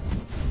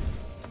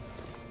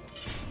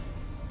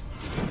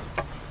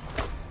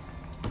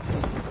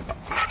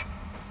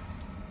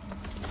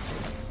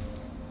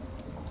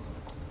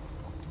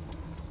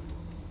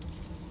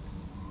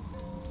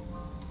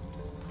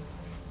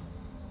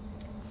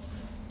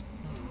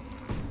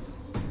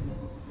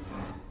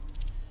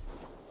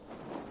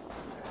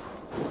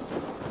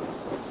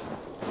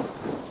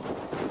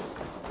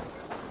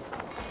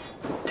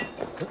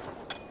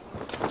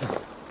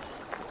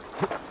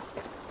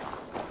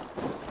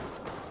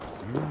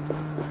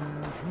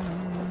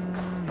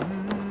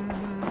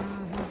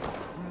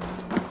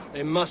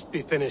 They must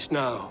be finished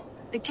now.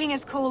 The king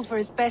has called for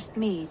his best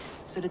mead,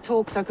 so the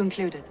talks are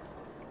concluded.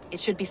 It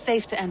should be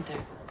safe to enter.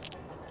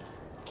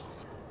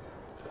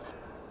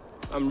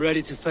 I'm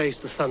ready to face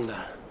the thunder.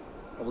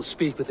 I will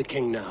speak with the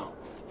king now.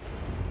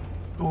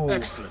 Ooh.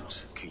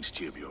 Excellent, King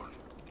Styrbjorn.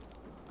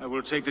 I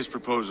will take this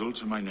proposal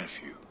to my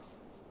nephew.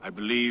 I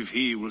believe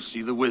he will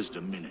see the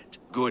wisdom in it.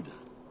 Good.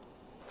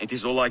 It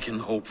is all I can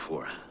hope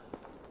for.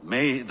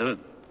 May the...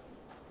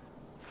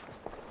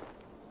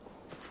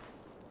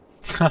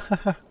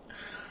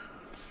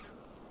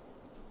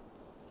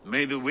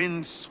 May the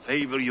winds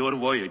favor your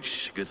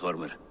voyage,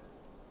 Guthormer.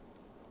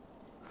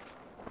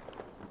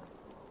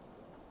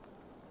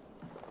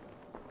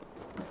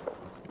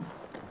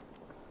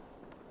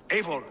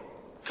 Eivor,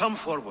 come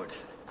forward,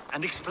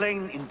 and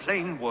explain in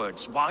plain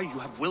words why you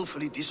have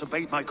willfully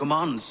disobeyed my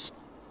commands.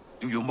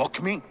 Do you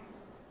mock me?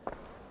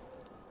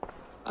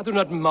 I do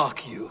not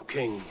mock you,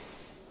 King.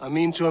 I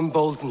mean to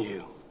embolden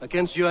you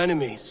against your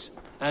enemies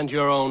and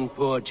your own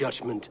poor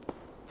judgment.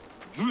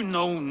 You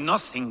know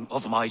nothing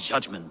of my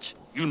judgment.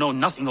 You know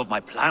nothing of my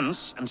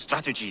plans and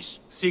strategies.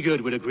 Sigurd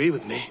would agree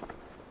with me.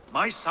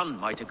 My son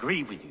might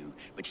agree with you,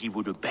 but he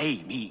would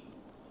obey me.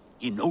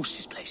 He knows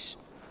his place.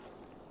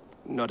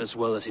 Not as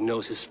well as he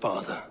knows his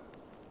father.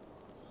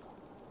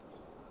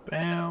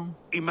 Bam.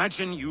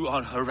 Imagine you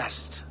are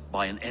harassed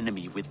by an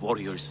enemy with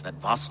warriors that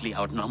vastly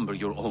outnumber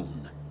your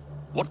own.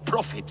 What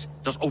profit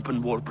does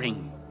open war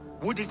bring?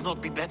 Would it not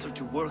be better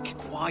to work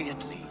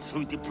quietly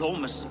through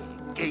diplomacy,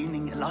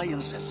 gaining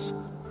alliances?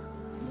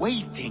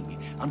 Waiting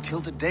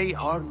until the day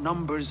our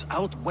numbers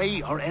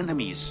outweigh our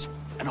enemies,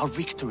 and our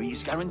victory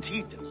is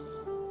guaranteed.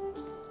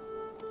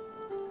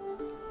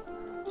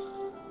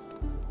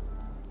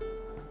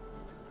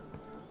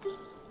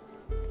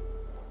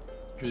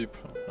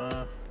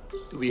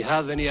 Do we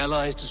have any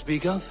allies to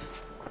speak of?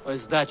 Or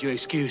is that your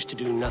excuse to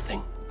do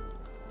nothing?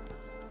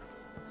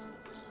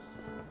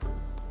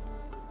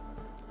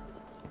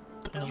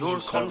 Your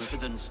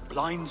confidence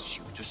blinds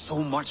you to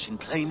so much in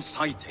plain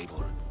sight,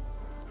 Eivor.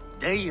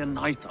 Day and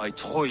night I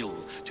toil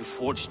to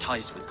forge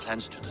ties with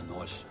clans to the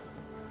north.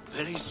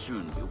 Very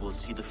soon you will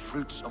see the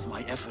fruits of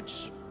my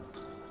efforts.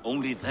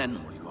 Only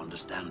then will you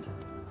understand.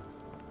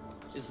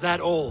 Is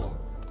that all?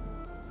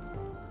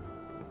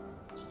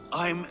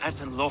 I'm at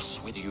a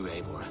loss with you,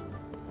 Eivor.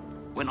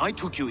 When I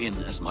took you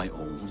in as my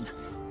own,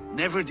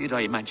 never did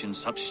I imagine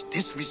such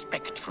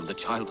disrespect from the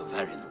child of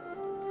Varin.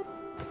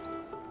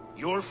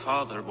 Your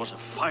father was a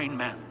fine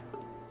man.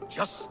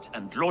 Just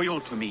and loyal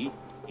to me,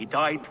 he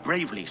died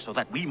bravely so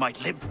that we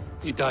might live.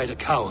 He died a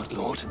coward,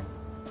 Lord.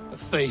 A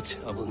fate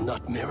I will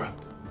not mirror.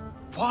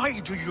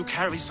 Why do you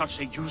carry such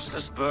a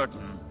useless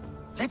burden?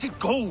 Let it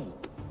go!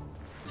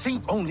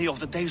 Think only of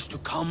the days to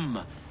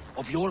come,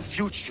 of your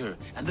future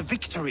and the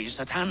victories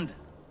at hand.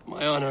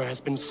 My honor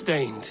has been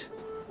stained.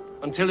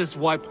 Until it's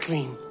wiped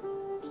clean,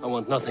 I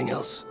want nothing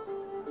else.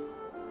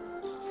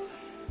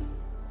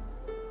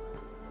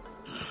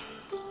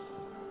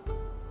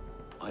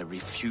 I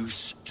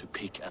refuse to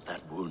pick at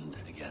that wound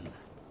again.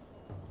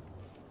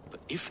 But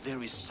if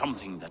there is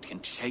something that can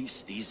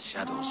chase these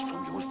shadows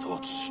from your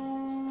thoughts...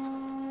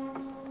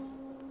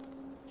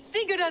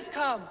 Sigurd has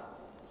come!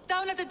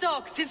 Down at the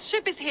docks, his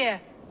ship is here!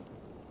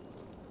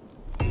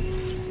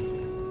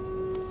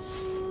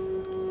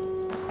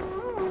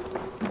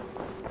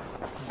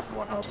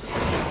 What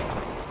happened?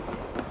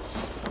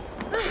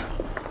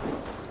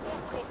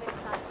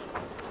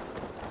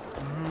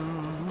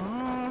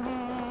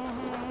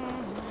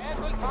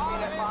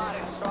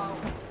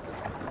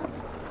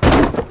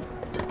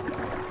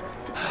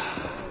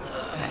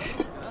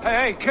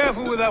 Hey,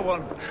 careful with that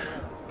one.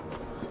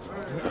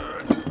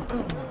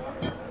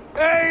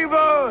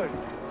 Eivor!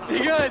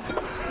 Sigurd!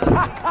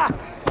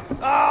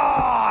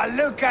 Ah,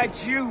 look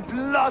at you,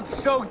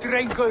 blood-soaked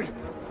drinker.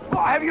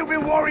 What have you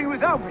been worrying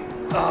without me?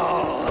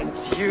 Oh,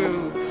 and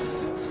you,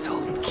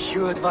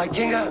 salt-cured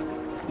Vikinger.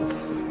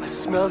 I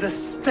smell the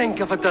stink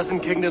of a dozen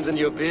kingdoms in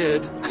your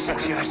beard. It's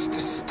just the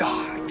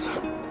start.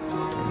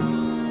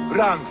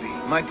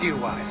 Randvi, my dear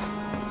wife,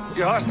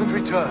 your husband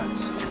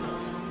returns.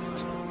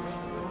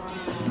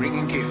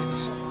 Bringing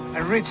gifts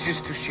and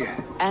riches to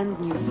share. And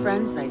new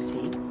friends, I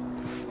see.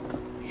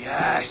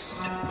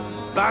 Yes.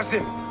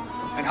 Basim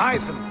and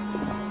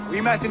Hytham.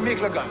 We met in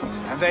Miklagard,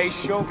 and they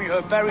showed me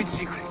her buried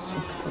secrets.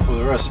 Well,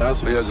 the rest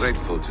has. We are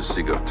grateful to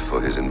Sigurd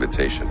for his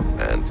invitation,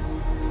 and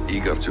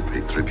eager to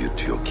pay tribute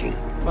to your king.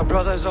 My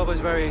brother is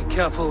always very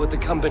careful with the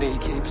company he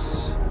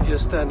keeps. If you're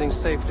standing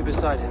safely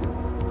beside him,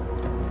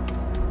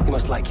 he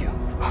must like you.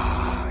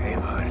 Ah,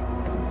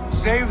 Eivor.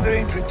 Save their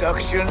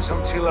introductions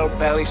until our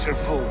bellies are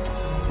full.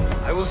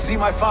 I will see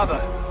my father.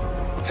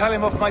 Tell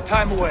him of my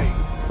time away.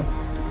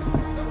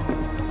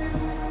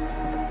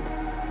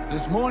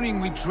 This morning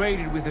we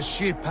traded with a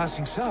ship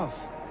passing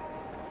south.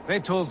 They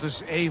told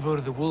us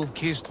Eivor the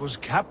Wolf-Kissed was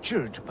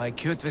captured by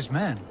Kjotve's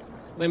men.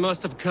 They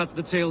must have cut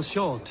the tale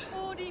short.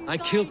 I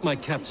killed my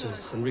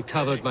captors and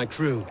recovered my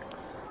crew.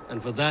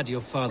 And for that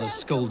your father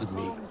scolded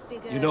me.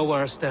 You know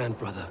where I stand,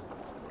 brother.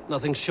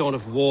 Nothing short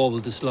of war will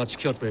dislodge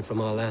Kjotve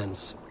from our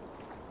lands.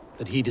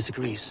 But he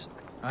disagrees.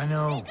 I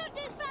know.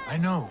 I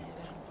know.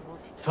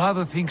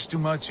 Father thinks too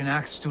much and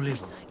acts too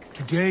little.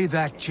 Today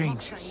that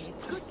changes.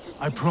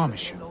 I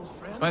promise you.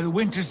 By the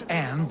winter's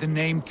end, the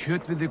name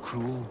Kjotve the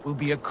Cruel will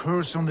be a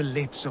curse on the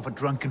lips of a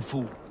drunken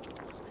fool.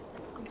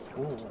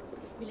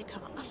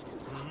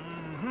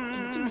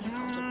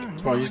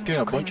 Wow, he's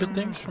getting a bunch of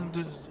things from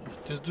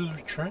this dude's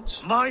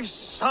returns? My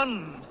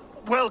son!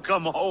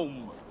 Welcome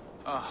home!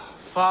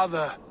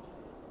 Father.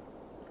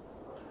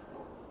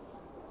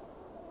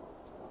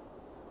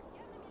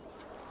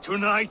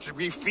 Tonight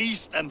we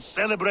feast and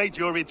celebrate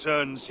your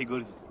return,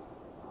 Sigurd.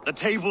 The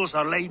tables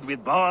are laid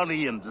with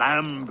barley and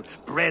lamb,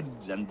 bread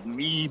and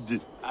mead.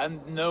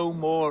 And no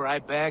more, I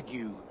beg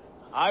you.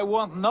 I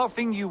want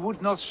nothing you would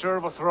not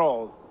serve a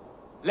thrall.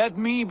 Let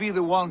me be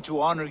the one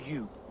to honor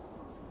you.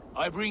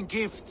 I bring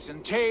gifts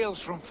and tales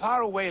from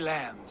faraway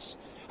lands.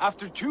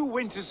 After 2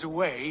 winters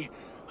away,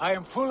 I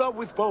am full up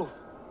with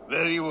both.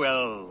 Very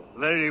well,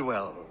 very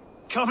well.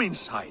 Come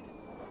inside.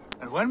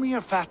 And when we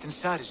are fat and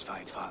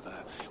satisfied,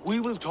 Father, we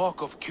will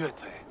talk of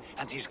Kjotve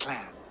and his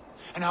clan,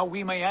 and how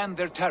we may end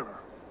their terror,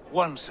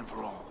 once and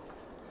for all.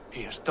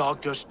 He has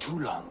dogged us too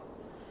long,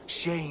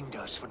 shamed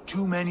us for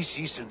too many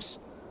seasons.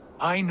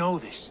 I know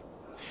this.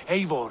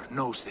 Eivor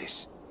knows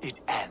this.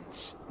 It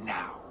ends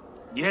now.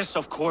 Yes,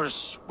 of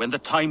course, when the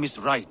time is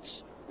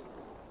right.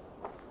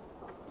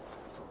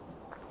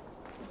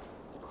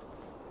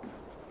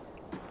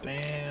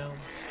 Damn.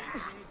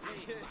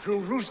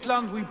 Through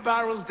Rusland we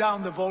barreled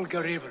down the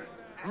Volga River,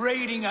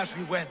 raiding as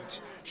we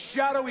went,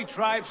 shadowy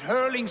tribes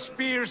hurling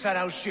spears at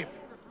our ship.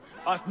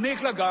 At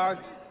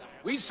Miklagard,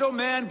 we saw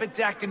men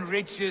bedecked in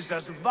riches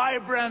as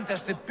vibrant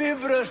as the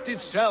Bifrost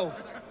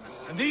itself.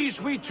 And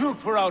these we took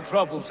for our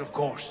troubles, of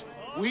course.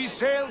 We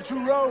sailed to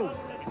Rome,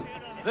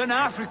 then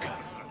Africa,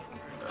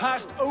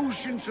 past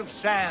oceans of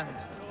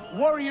sand,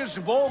 warriors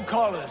of all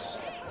colors,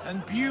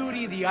 and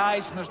beauty the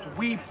eyes must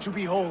weep to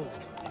behold.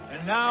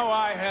 And now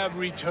I have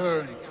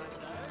returned,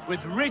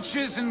 with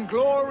riches and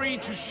glory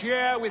to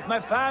share with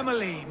my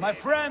family, my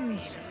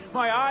friends,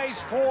 my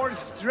eyes-forged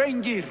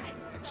Strengir.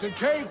 So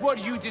take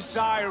what you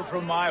desire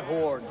from my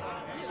hoard.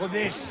 For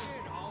this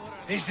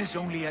is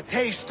only a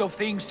taste of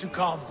things to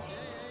come.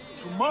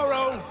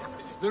 Tomorrow,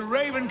 the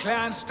Raven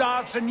clan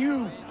starts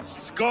anew.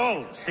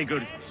 Skål,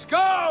 Sigurd.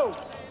 Skål!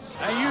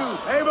 And you,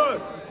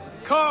 Eivor,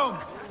 come.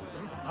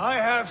 I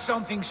have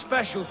something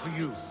special for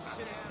you.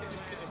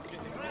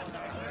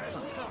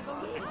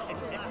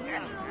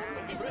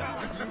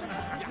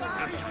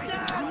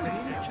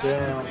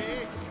 Damn.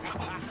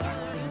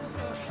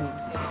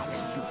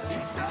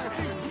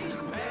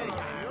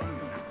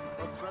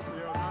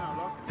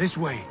 This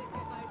way.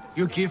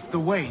 Your gift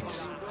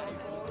awaits.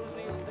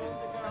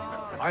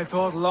 I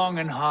thought long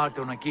and hard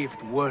on a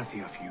gift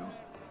worthy of you.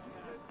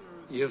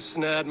 You've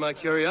snared my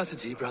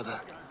curiosity, brother.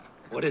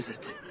 What is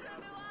it?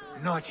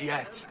 Not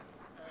yet.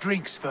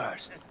 Drinks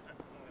first.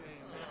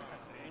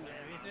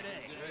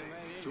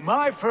 To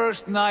my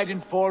first night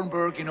in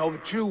Fornburg in over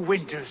 2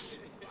 winters.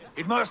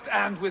 It must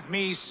end with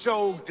me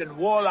soaked and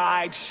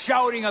wall-eyed,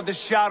 shouting at the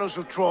shadows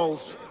of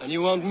trolls. And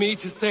you want me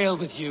to sail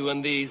with you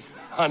on these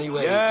honey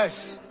waves?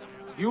 Yes.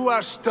 You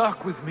are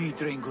stuck with me,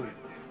 Dringur.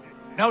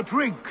 Now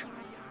drink.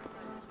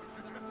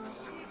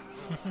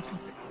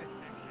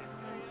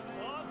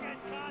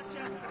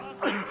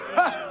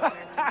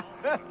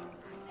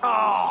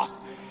 Ah,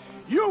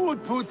 you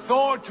would put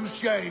Thor to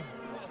shame.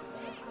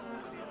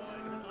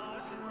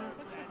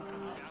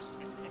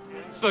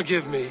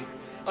 Forgive me.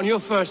 On your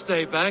first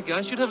day back,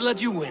 I should have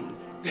let you win.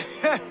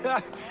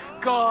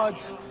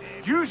 Gods,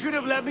 you should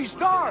have let me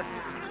start.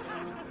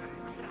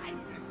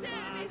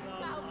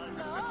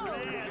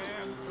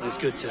 It's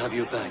good to have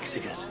you back,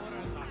 Sigurd.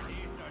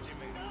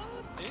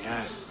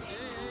 Yes.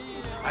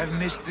 I've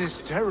missed this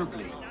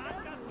terribly.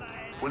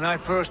 When I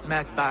first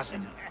met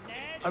Basin,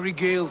 I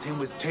regaled him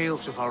with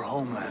tales of our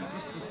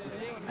homeland.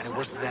 And it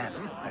was then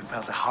I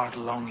felt a heart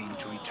longing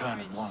to return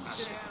at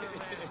once.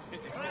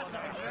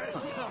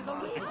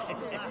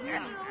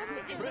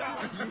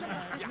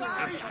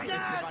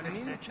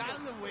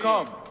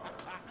 Come.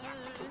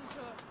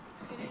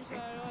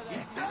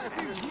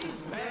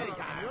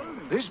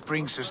 This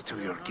brings us to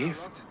your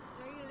gift.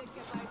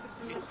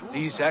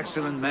 These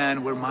excellent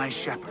men were my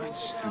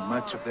shepherds through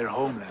much of their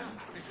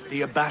homeland,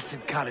 the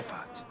Abbasid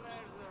Caliphate.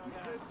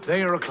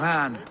 They are a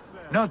clan,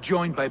 not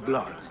joined by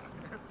blood,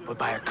 but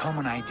by a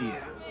common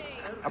idea.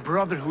 A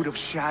brotherhood of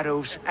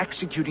shadows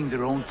executing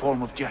their own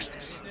form of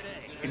justice.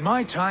 In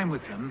my time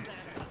with them,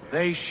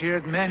 they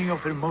shared many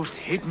of their most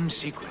hidden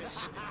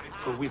secrets,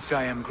 for which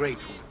I am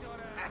grateful.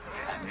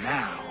 And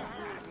now,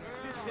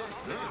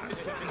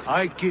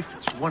 I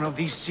gift one of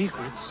these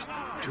secrets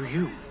to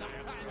you.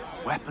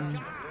 A weapon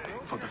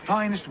for the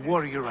finest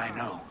warrior I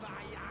know.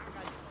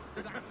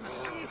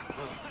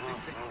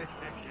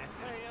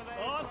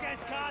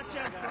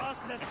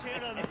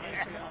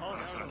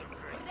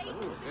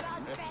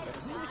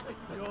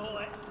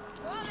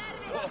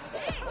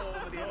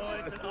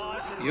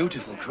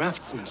 Beautiful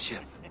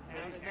craftsmanship.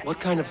 What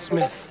kind of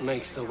smith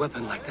makes a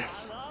weapon like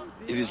this?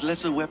 It is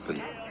less a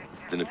weapon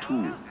than a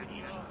tool.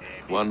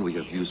 One we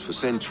have used for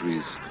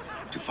centuries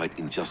to fight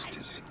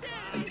injustice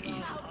and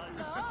evil.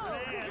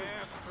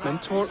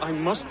 Mentor, I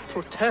must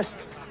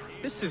protest.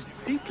 This is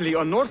deeply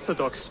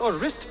unorthodox. Our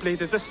wrist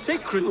blade is a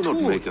sacred tool. Do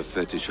not make a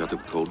fetish out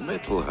of cold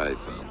metal,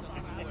 Eivor.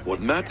 What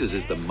matters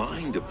is the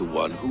mind of the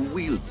one who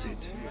wields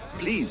it.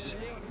 Please,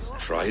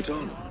 try it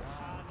on.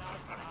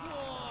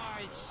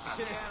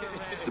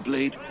 The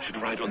blade should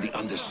ride on the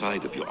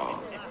underside of your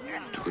arm,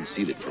 to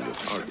conceal it from your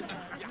target.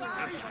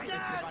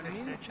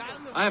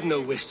 I have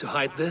no wish to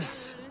hide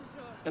this,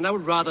 and I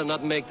would rather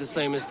not make the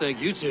same mistake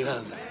you two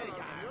have.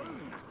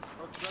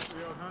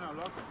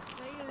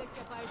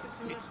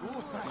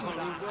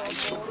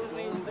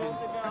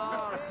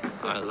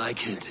 I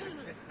like it.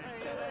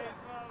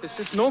 This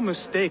is no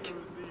mistake.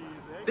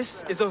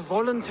 This is a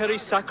voluntary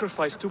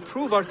sacrifice to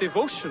prove our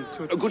devotion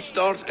to... A good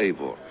start,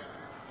 Eivor.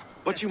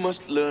 But you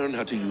must learn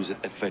how to use it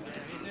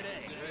effectively.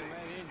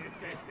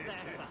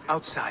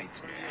 Outside.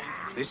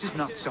 This is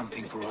not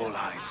something for all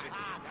eyes.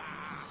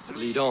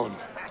 Lead on.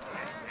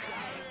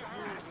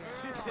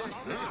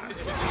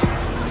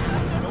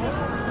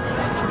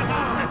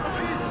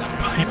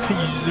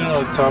 He's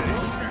on top.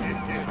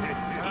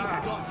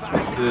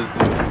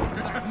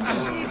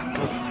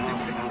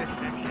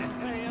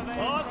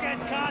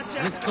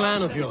 This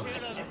clan of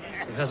yours,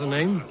 it has a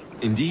name?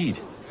 Indeed.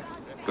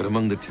 But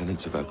among the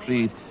tenets of our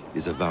creed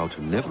is a vow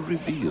to never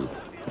reveal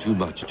too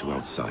much to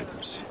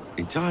outsiders.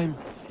 In time,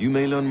 you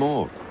may learn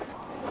more.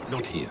 But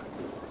not here,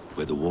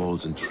 where the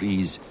walls and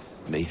trees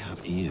may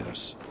have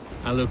ears.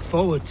 I look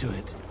forward to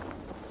it.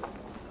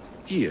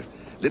 Here,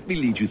 let me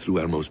lead you through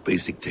our most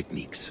basic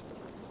techniques.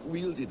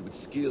 Wielded with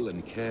skill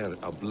and care,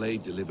 our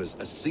blade delivers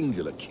a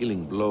singular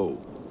killing blow.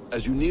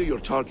 As you near your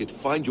target,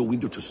 find your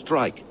window to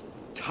strike.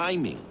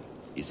 Timing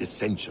is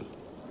essential.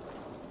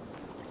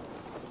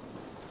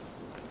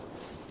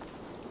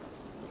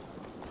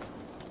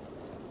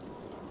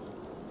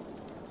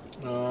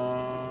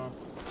 Oh.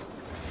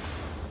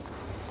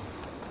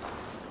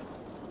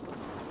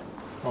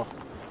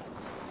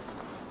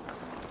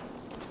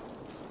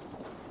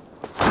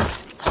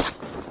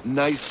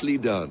 Nicely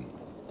done.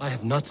 I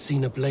have not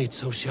seen a blade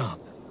so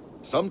sharp.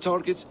 Some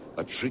targets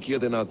are trickier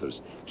than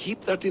others.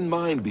 Keep that in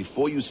mind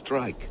before you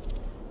strike.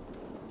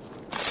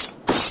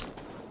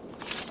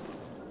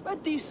 A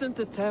decent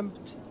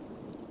attempt.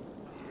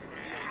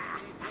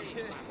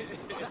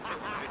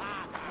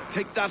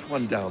 Take that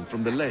one down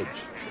from the ledge.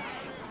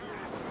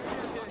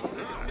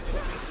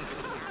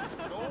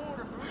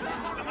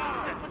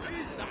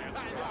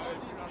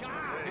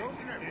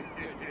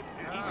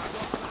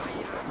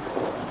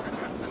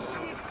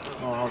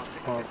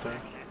 Oh,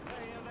 there.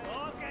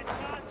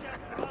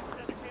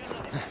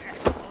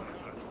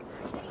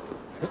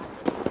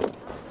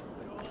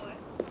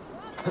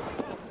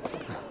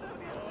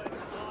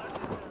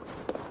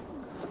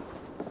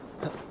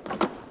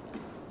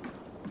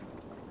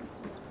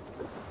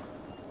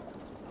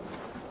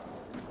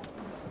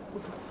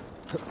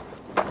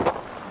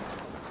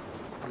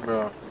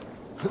 Bro.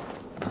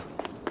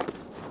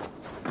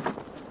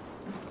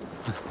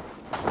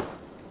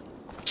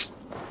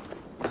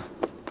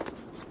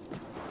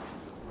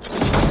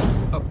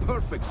 A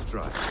perfect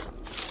strike.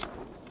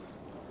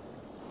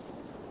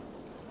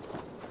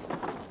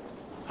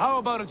 How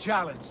about a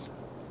challenge?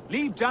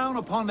 Leap down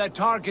upon that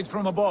target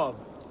from above.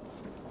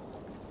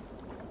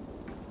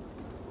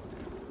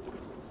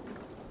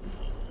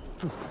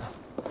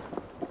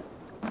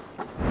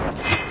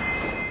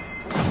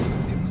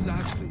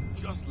 Exactly,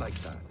 just like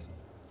that.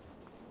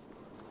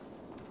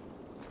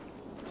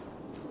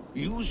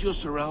 Use your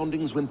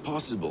surroundings when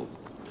possible.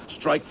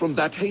 Strike from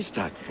that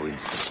haystack, for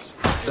instance.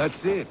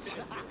 That's it.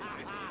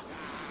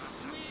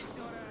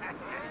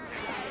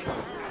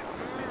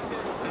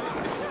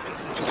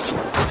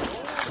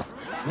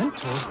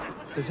 Mentor,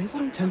 does Eivor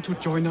intend to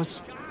join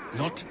us?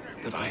 Not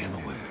that I am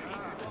aware.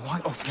 Why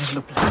offload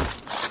the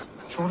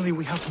blade? Surely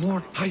we have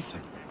more...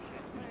 Hytham.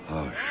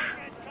 Hush.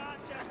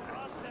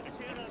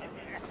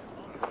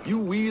 You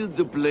wield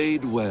the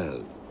blade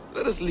well.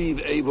 Let us leave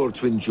Eivor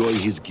to enjoy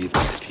his gift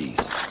of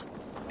peace.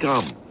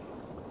 Come.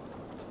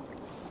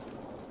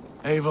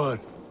 Eivor,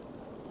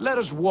 let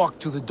us walk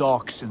to the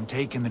docks and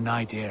take in the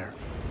night air.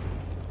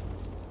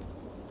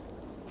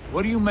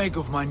 What do you make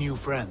of my new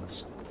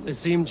friends? They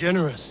seem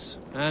generous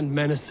and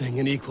menacing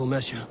in equal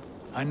measure.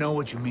 I know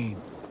what you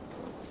mean.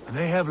 And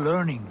they have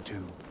learning,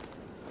 too.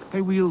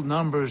 They wield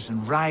numbers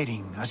and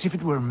writing as if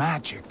it were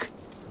magic.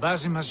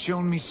 Basim has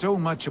shown me so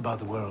much about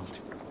the world,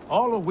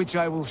 all of which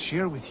I will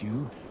share with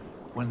you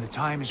when the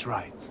time is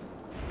right.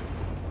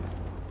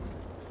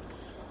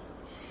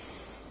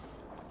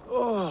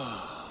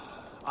 Oh,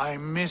 I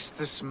miss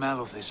the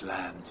smell of this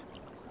land.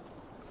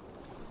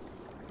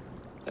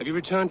 Have you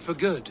returned for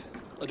good?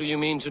 Or do you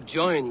mean to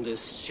join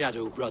this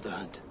Shadow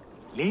Brotherhood?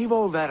 Leave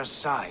all that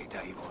aside,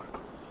 Eivor.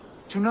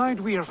 Tonight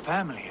we are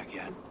family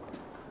again.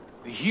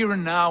 The here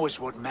and now is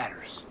what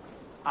matters.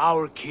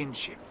 Our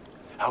kinship,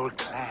 our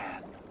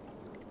clan,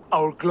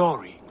 our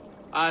glory.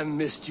 I've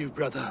missed you,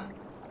 brother.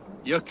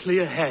 Your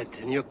clear head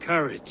and your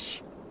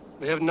courage.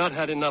 We have not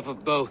had enough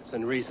of both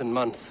in recent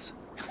months.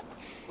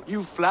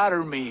 You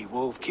flatter me,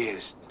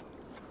 Wolf-Kissed.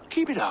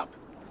 Keep it up.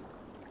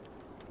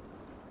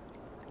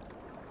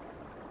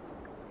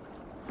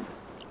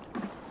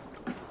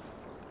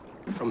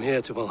 From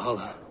here to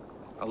Valhalla,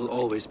 I will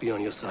always be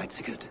on your side,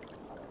 Sigurd.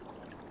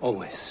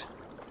 Always.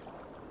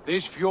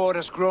 This fjord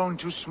has grown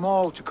too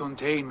small to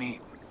contain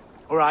me,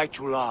 or I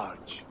too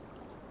large.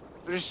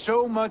 There is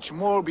so much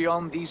more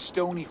beyond these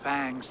stony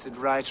fangs that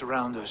rise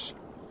around us.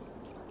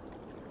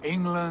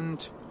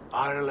 England,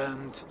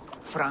 Ireland,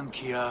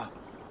 Francia,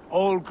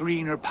 all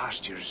greener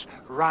pastures,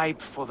 ripe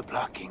for the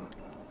plucking.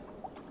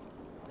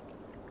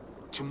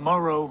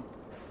 Tomorrow,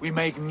 we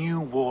make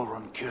new war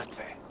on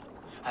Kjotve,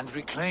 and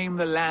reclaim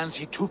the lands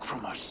he took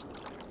from us.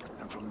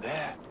 And from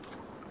there,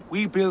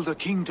 we build a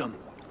kingdom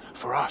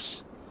for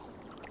us.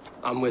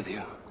 I'm with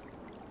you.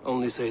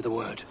 Only say the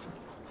word.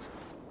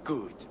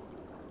 Good.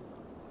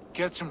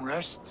 Get some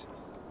rest,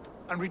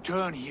 and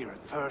return here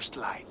at first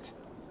light.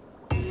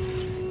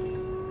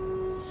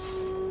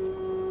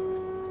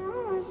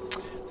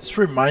 This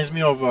reminds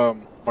me of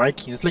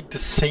Viking. It's like the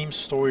same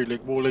story,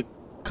 like more like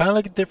kind of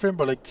like different,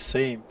 but like the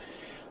same.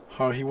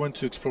 How he went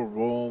to explore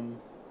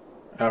Rome,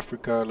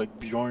 Africa, like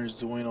Bjorn's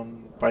doing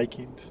on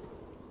Vikings.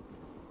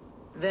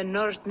 The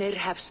Northnir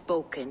have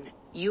spoken.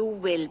 You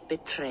will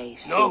betray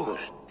Sigurd. No!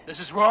 This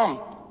is wrong!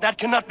 That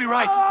cannot be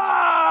right!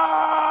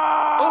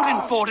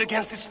 Odin fought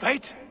against his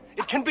fate!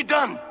 It can be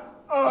done!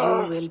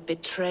 You will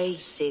betray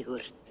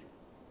Sigurd.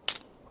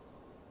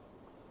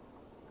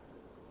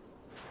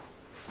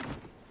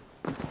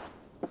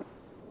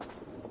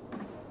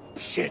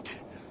 Shit!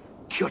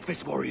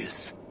 Kjotve's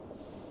warriors.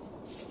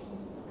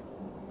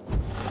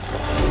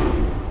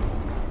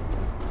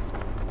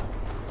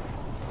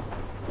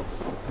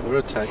 We're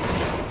attacking.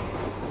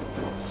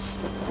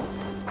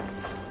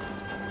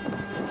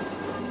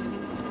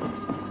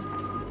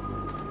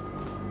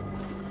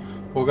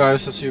 Well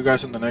guys, I'll see you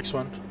guys in the next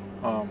one.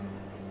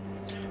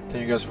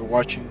 Thank you guys for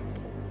watching.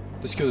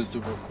 Let's kill this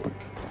dude real quick.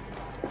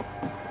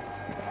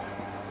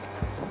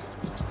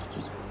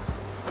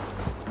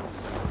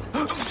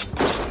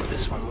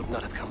 This one would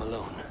not have come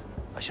alone.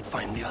 I should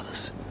find the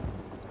others.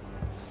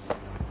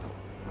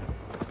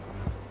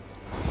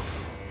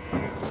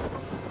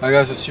 Alright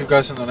guys, I'll see you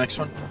guys in the next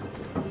one.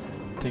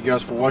 Thank you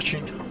guys for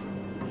watching,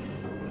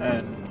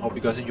 and hope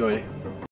you guys enjoyed it.